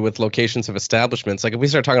anonymity with locations of establishments. Like if we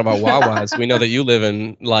start talking about Wawas, we know that you live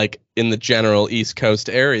in the general East Coast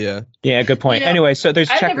area. Yeah, good point. Anyway, so there's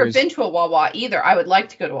I've Checkers. never been to a Wawa either. I would like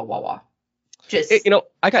to go to a Wawa. Just I got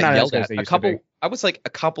Not as yelled good as at they a used to be. couple. I was like a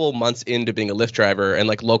couple months into being a Lyft driver, and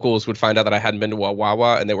like locals would find out that I hadn't been to a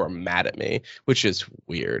Wawa, and they were mad at me, which is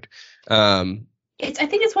weird. I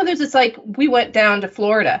think it's one of those. It's like we went down to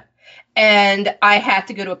Florida, and I had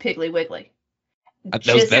to go to a Piggly Wiggly.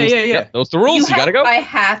 Those the rules. You gotta go. I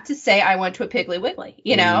have to say I went to a Piggly Wiggly,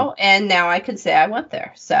 and now I can say I went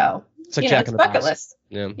there. So It's like Jack it's in the bucket Box. list.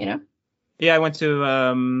 Yeah. Yeah, I went to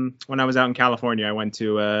when I was out in California. I went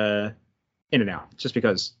to In-N-Out just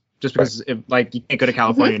because if, like you can't go to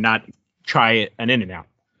California and not try an In-N-Out.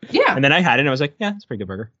 Yeah. And then I had it and I was like, yeah, it's a pretty good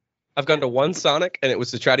burger. I've gone to one Sonic, and it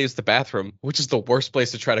was to try to use the bathroom, which is the worst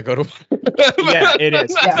place to try to go to. Yeah, it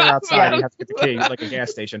is. Yeah. They're outside. Yeah. You have to get the key like a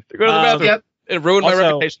gas station. To go to the bathroom. Yep. It ruined my Also-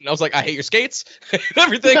 reputation. I was like, I hate your skates.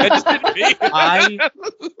 Everything. I just didn't be.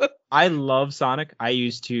 I love Sonic. I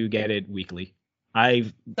used to get it weekly.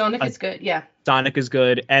 Sonic is good. Yeah. Sonic is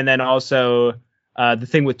good, and then also the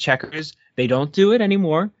thing with Checkers, they don't do it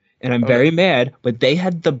anymore, and I'm very mad. But they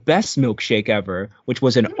had the best milkshake ever, which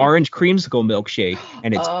was an orange creamsicle milkshake,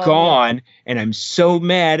 and it's gone, and I'm so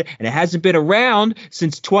mad, and it hasn't been around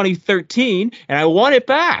since 2013, and I want it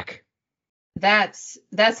back. That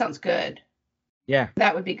sounds good. Yeah,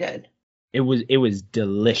 That would be good. it was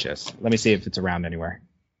delicious. Let me see if it's around anywhere.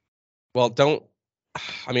 Well, don't.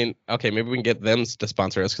 I mean, okay, maybe we can get them to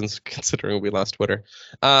sponsor us, considering we lost Twitter.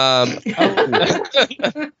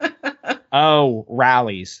 Oh,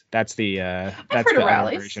 Rallies. That's the heard the of other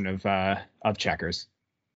Rallies. version of Checkers.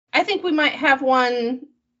 I think we might have one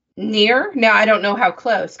near. Now I don't know how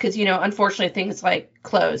close because unfortunately things like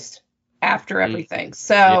closed after everything.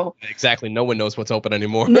 So Yeah, exactly. No one knows what's open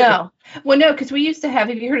anymore. no, well no, because we used to have.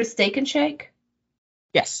 Have you heard of Steak and Shake?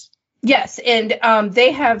 Yes. Yes, and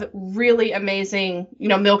they have really amazing,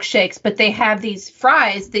 milkshakes, but they have these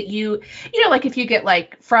fries that like if you get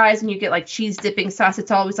like fries and you get like cheese dipping sauce, it's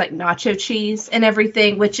always like nacho cheese and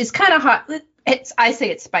everything, which is kind of hot. I say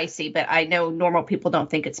it's spicy, but I know normal people don't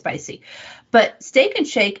think it's spicy. But Steak and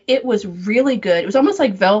Shake, it was really good. It was almost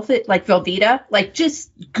like Velveeta, like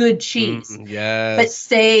just good cheese. Yes. But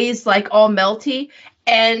stays like all melty.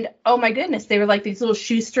 And oh my goodness, they were like these little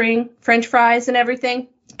shoestring French fries and everything.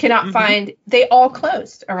 Cannot find, they all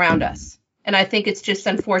closed around us. And I think it's just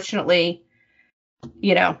unfortunately,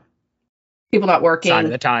 people not working. Sign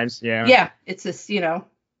of the times, yeah. Yeah, it's just, they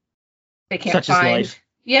can't Such is find. life.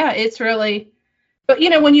 Yeah, it's really, but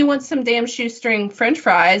when you want some damn shoestring French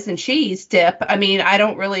fries and cheese dip, I mean, I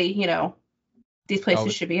don't really, these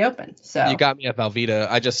places should be open. So you got me at Velveeta.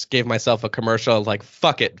 I just gave myself a commercial like,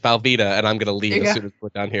 fuck it, Velveeta, and I'm gonna leave as soon as we're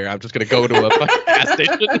done here. I'm just gonna go to a fucking gas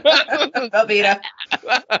station. Velveeta.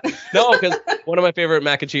 No, because one of my favorite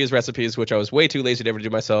mac and cheese recipes, which I was way too lazy to ever do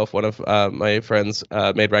myself, one of my friends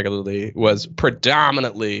made regularly, was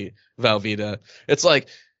predominantly Velveeta. It's like,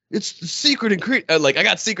 it's the secret ingredient. Like, I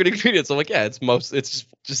got secret ingredients. I'm like, yeah, it's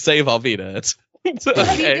just say Velveeta. It's okay.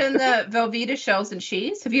 Have you done the Velveeta shells and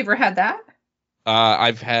cheese? Have you ever had that?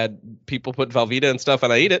 I've had people put Velveeta and stuff,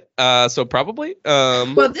 and I eat it. So probably.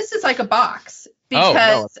 Well, this is like a box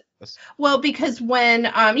because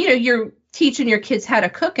when you're teaching your kids how to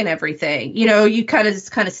cook and everything, you kind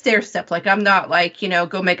of stair step. Like, I'm not like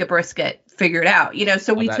go make a brisket, figure it out.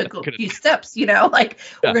 So we took a few steps. We're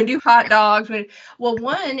gonna do hot dogs. Well,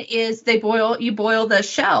 one is you boil the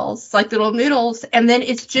shells like little noodles, and then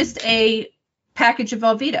it's just a package of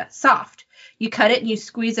Velveeta, soft. You cut it and you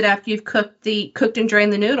squeeze it after you've cooked and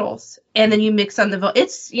drained the noodles, and then you mix on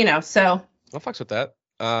it's so. I'll fucks with that.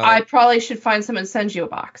 I probably should find someone and send you a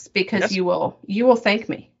box because you will thank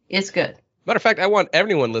me. It's good. Matter of fact, I want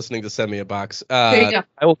everyone listening to send me a box. There you go.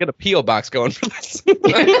 I will get a P.O. box going for this.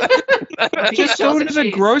 Just go to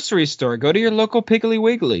the grocery store. Go to your local Piggly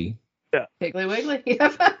Wiggly. Yeah. Piggly Wiggly.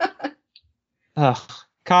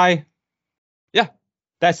 Kai. Yeah.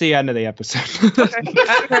 That's the end of the episode.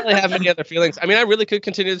 I don't really have any other feelings. I mean, I really could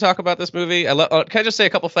continue to talk about this movie. Can I just say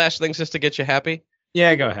a couple flash things just to get you happy?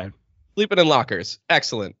 Yeah, go ahead. Sleeping in lockers.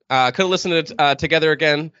 Excellent. Could have listened to it together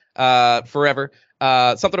again forever.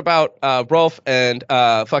 Something about Rolf and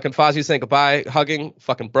fucking Fozzie saying goodbye, hugging,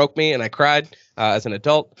 fucking broke me, and I cried as an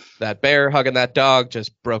adult. That bear hugging that dog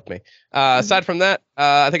just broke me. Aside from that,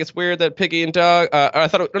 I think it's weird that Piggy and Dog.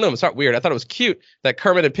 It's not weird. I thought it was cute that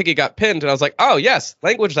Kermit and Piggy got pinned, and I was like, oh yes,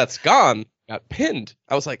 language that's gone got pinned.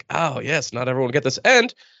 I was like, oh yes, not everyone will get this.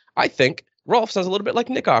 And I think Rolf sounds a little bit like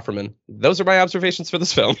Nick Offerman. Those are my observations for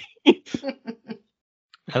this film.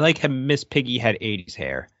 I like how Miss Piggy had 80s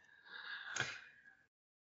hair.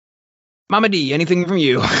 Mama D, anything from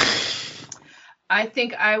you? I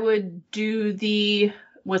think I would do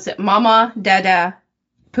Mama Dada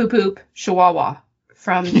Poop Poop Chihuahua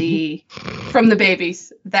from the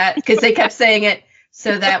babies, that because they kept saying it,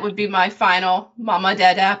 so that would be my final Mama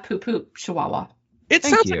Dada Poop Poop Chihuahua. It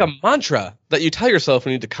sounds like a mantra that you tell yourself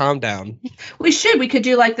when you need to calm down. We could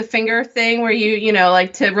do like the finger thing where you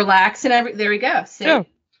like to relax and there we go. See? Yeah,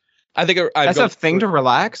 I think that's a thing to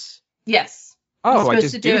relax. Yes. Oh, I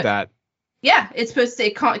just do that. Yeah, it's supposed to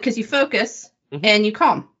calm because you focus and you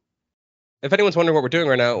calm. If anyone's wondering what we're doing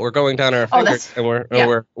right now, we're going down our fingers and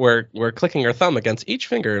we're clicking our thumb against each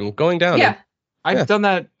finger and going down. Yeah, I've done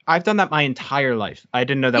that. I've done that my entire life. I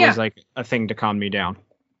didn't know that was like a thing to calm me down.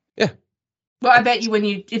 Yeah. Well, I bet you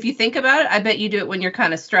if you think about it, I bet you do it when you're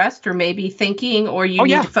kind of stressed or maybe thinking or you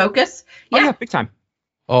need to focus. Yeah. Oh, yeah, big time.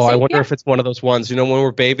 Oh, I wonder if it's one of those ones, when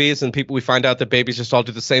we're babies and we find out that babies just all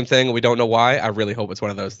do the same thing and we don't know why. I really hope it's one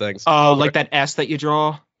of those things. Oh, like that S that you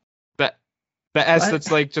draw? The S that's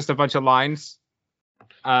like just a bunch of lines?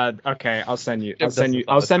 Okay, I'll send you.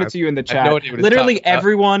 I'll send it to you in the chat. No, literally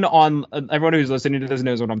everyone who's listening to this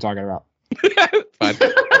knows what I'm talking about. Fine.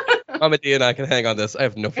 Mama D and I can hang on this. I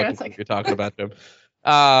have no fucking clue what you're talking about, Jim.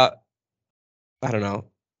 I don't know.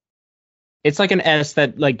 It's like an S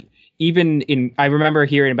that like I remember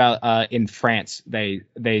hearing about in France they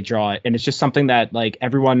draw it, and it's just something that like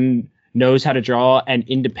everyone knows how to draw and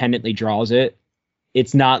independently draws it.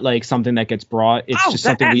 It's not like something that gets brought. It's just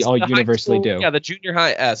something we all universally do. Yeah, the junior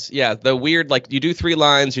high S. Yeah, the weird like you do 3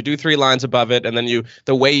 lines, above it, and then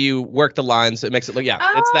the way you work the lines, it makes it look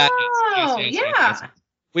it's that. Yes.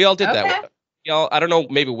 We all did that. I don't know,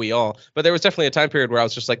 maybe we all, but there was definitely a time period where I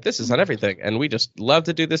was just like, this is on everything, and we just love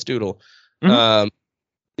to do this doodle. Mm-hmm.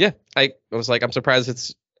 Yeah, I was like, I'm surprised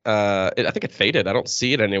it's. I think it faded. I don't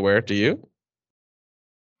see it anywhere. Do you?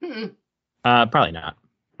 Mm-mm. Probably not.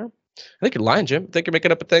 I think you're lying, Jim. I think you're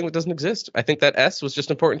making up a thing that doesn't exist. I think that S was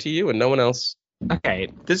just important to you and no one else.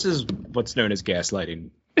 Okay, this is what's known as gaslighting.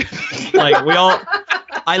 Like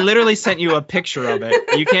I literally sent you a picture of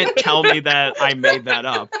it. You can't tell me that I made that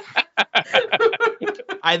up.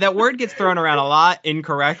 That word gets thrown around a lot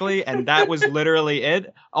incorrectly, and that was literally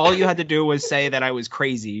it. All you had to do was say that I was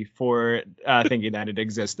crazy for thinking that it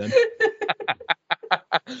existed.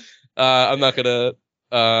 I'm not gonna.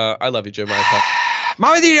 I love you, Jim.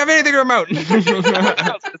 Mama D, do you have anything to remote? I was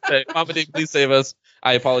gonna say, Mama D, please save us.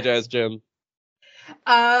 I apologize, Jim.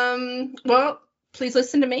 Well, please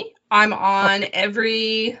listen to me. I'm on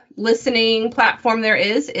every listening platform there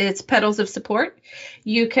is. It's Petals of Support.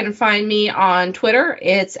 You can find me on Twitter.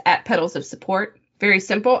 It's at Petals of Support. Very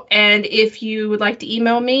simple. And if you would like to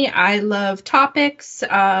email me, I love topics,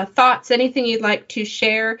 thoughts, anything you'd like to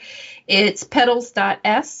share. It's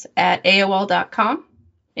petals.s@aol.com.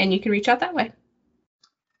 And you can reach out that way.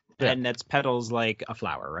 And that's petals like a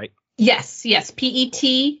flower, right? Yes.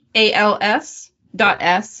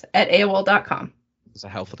 petals.s@aol.com. It's a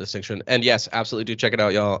helpful distinction. And yes, absolutely do check it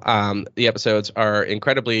out, y'all. The episodes are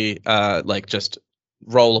incredibly just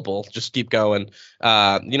rollable. Just keep going.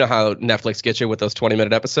 You know how Netflix gets you with those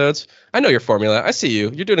 20-minute episodes? I know your formula. I see you.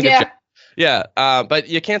 You're doing a good job. Yeah. But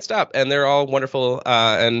you can't stop. And they're all wonderful.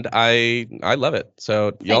 And I love it.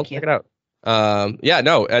 So y'all check it out.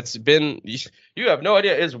 It's been, you have no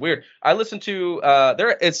idea. It's weird. I listened to I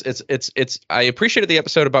appreciated the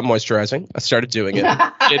episode about moisturizing. I started doing it.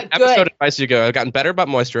 Episode advice you go. I've gotten better about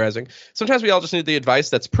moisturizing. Sometimes we all just need the advice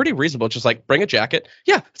that's pretty reasonable. Just like bring a jacket.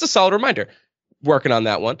 Yeah, it's a solid reminder. Working on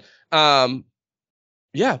that one. But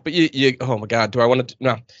you oh my God, do I want to?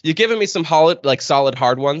 No, you're giving me some solid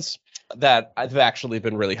hard ones that have actually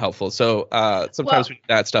been really helpful. So sometimes we need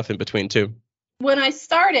that stuff in between too. When I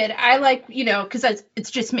started, I because it's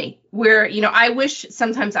just me, where, I wish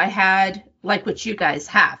sometimes I had like what you guys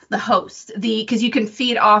have, the host, because you can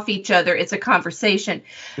feed off each other. It's a conversation.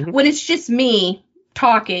 Mm-hmm. When it's just me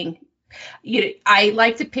talking, I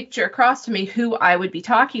like to picture across to me who I would be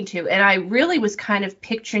talking to. And I really was kind of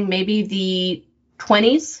picturing maybe the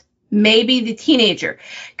 20s, maybe the teenager,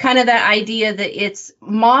 kind of that idea that it's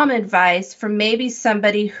mom advice from maybe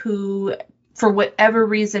somebody who, for whatever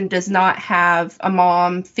reason, does not have a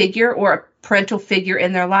mom figure or a parental figure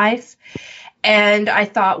in their life. And I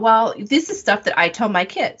thought, well, this is stuff that I tell my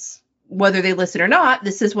kids, whether they listen or not.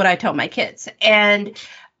 This is what I tell my kids.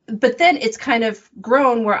 But then it's kind of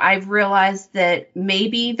grown where I've realized that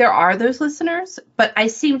maybe there are those listeners, but I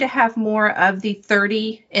seem to have more of the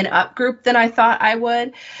 30 and up group than I thought I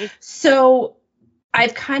would. So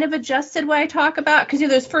I've kind of adjusted what I talk about, because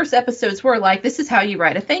those first episodes were like, this is how you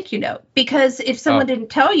write a thank you note. Because if someone didn't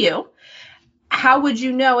tell you, how would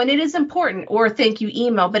you know? And it is important, or a thank you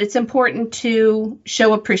email, but it's important to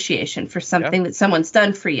show appreciation for something that someone's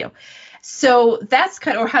done for you. So that's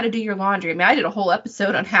kind of, or how to do your laundry. I mean, I did a whole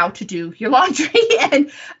episode on how to do your laundry,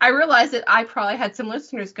 and I realized that I probably had some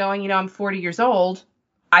listeners going, I'm 40 years old.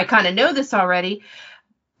 I kind of know this already.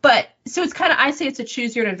 But so it's kind of, I say it's a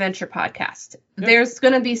choose your adventure podcast. Yep. There's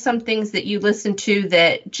going to be some things that you listen to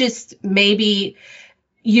that just maybe,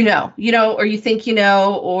 or you think,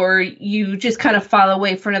 or you just kind of fall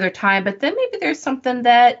away for another time. But then maybe there's something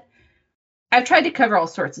that I've tried to cover all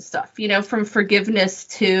sorts of stuff, from forgiveness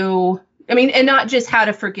to, and not just how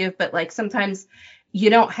to forgive, but like sometimes you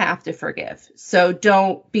don't have to forgive. So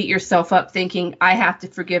don't beat yourself up thinking I have to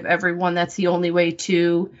forgive everyone. That's the only way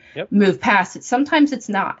to move past it. Sometimes it's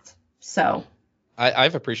not. So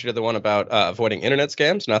I've appreciated the one about avoiding internet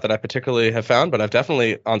scams. Not that I particularly have found, but I've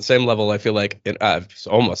definitely, on the same level, I feel like I've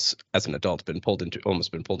almost, as an adult, been pulled into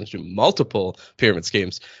multiple pyramid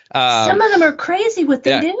schemes. Some of them are crazy what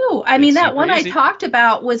they do. I mean, that one I talked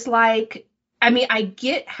about was like, I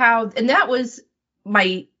get how, and that was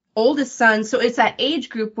my oldest son. So it's that age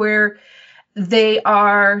group where they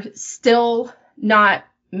are still not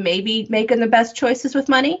maybe making the best choices with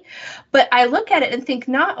money. But I look at it and think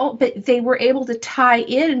but they were able to tie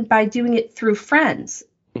in by doing it through friends.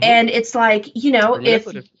 Mm-hmm. And it's like,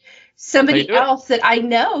 if somebody else that I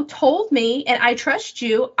know told me and I trust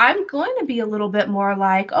you, I'm going to be a little bit more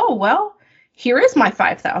like, oh, well, here is my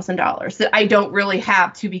 $5,000 that I don't really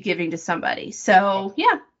have to be giving to somebody. So,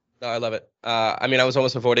 yeah. No, I love it. I was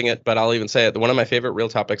almost avoiding it, but I'll even say it. One of my favorite real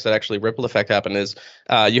topics that actually ripple effect happened is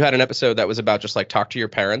you had an episode that was about just like talk to your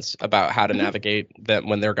parents about how to navigate them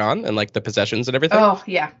when they're gone and like the possessions and everything. Oh,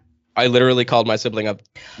 yeah. I literally called my sibling up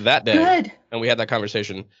that day. Good. And we had that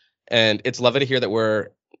conversation. And it's lovely to hear that we're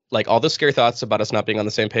like all the scary thoughts about us not being on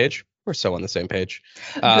the same page. We're so on the same page.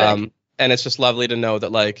 And it's just lovely to know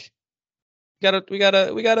that like we got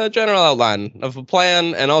a general outline of a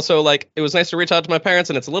plan, and also like it was nice to reach out to my parents,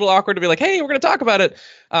 and it's a little awkward to be like, hey, we're gonna talk about it.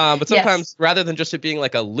 But sometimes rather than just it being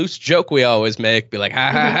like a loose joke we always make, be like,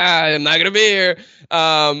 ha ha ha, I'm not gonna be here.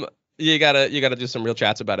 You gotta do some real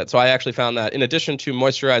chats about it. So I actually found that in addition to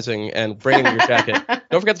moisturizing and bringing your jacket,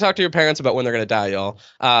 don't forget to talk to your parents about when they're gonna die, y'all.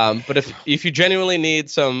 But if you genuinely need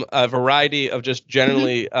some variety of just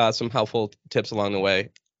generally some helpful tips along the way,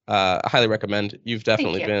 I highly recommend. You've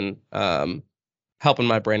definitely been helping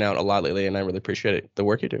my brain out a lot lately, and I really appreciate the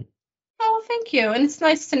work you do. Oh, thank you. And it's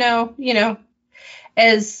nice to know,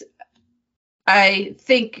 as I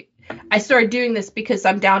think I started doing this because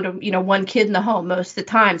I'm down to, one kid in the home most of the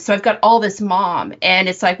time. So I've got all this mom, and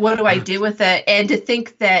it's like, what do I do with it? And to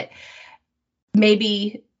think that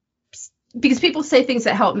maybe, because people say things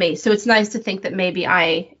that help me. So it's nice to think that maybe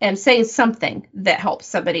I am saying something that helps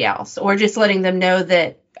somebody else, or just letting them know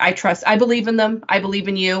that I believe in them. I believe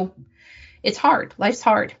in you. It's hard. Life's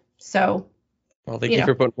hard. So. Well, thank you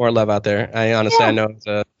for putting more love out there. I honestly, I know it's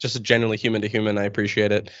just a genuinely human to human. I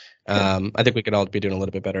appreciate it. I think we could all be doing a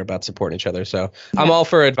little bit better about supporting each other. So I'm all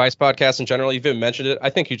for advice podcasts in general. You've even mentioned it. I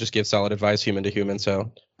think you just give solid advice, human to human.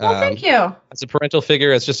 So thank you. As a parental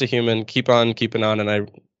figure, as just a human, keep on keeping on. And I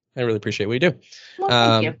really appreciate what you do. Well,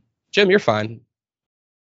 thank you. Jim, you're fine.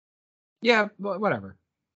 Yeah, whatever.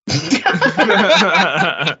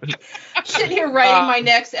 Sitting here writing my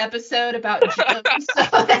next episode about Jim.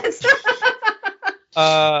 So that's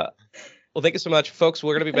well, thank you so much, folks.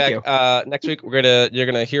 We're gonna be back next week. You're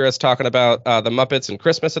gonna hear us talking about the Muppets and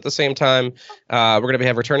Christmas at the same time. We're gonna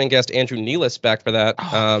have returning guest Andrew Nealis back for that.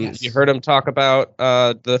 Yes. You heard him talk about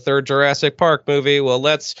the third Jurassic Park movie. Well,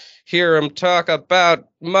 let's hear him talk about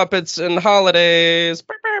Muppets and holidays.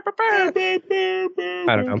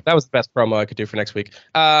 I don't know. That was the best promo I could do for next week.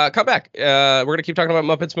 Come back. We're gonna keep talking about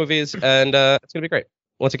Muppets movies, and it's gonna be great.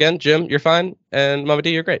 Once again, Jim, you're fine, and Mama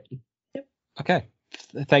D, you're great. Yep. Okay.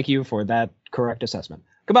 Thank you for that correct assessment.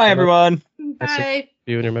 Goodbye, everyone. Bye.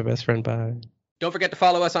 You and you're my best friend. Bye. Don't forget to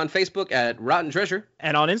follow us on Facebook at Rotten Treasure.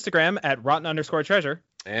 And on Instagram at rotten_treasure.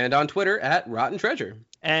 And on Twitter at Rotten Treasure.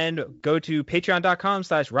 And go to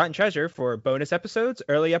patreon.com/Rotten Treasure for bonus episodes,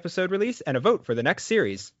 early episode release, and a vote for the next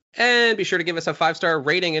series. And be sure to give us a 5-star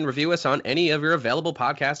rating and review us on any of your available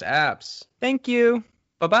podcast apps. Thank you.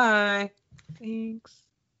 Bye-bye. Thanks.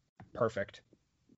 Perfect.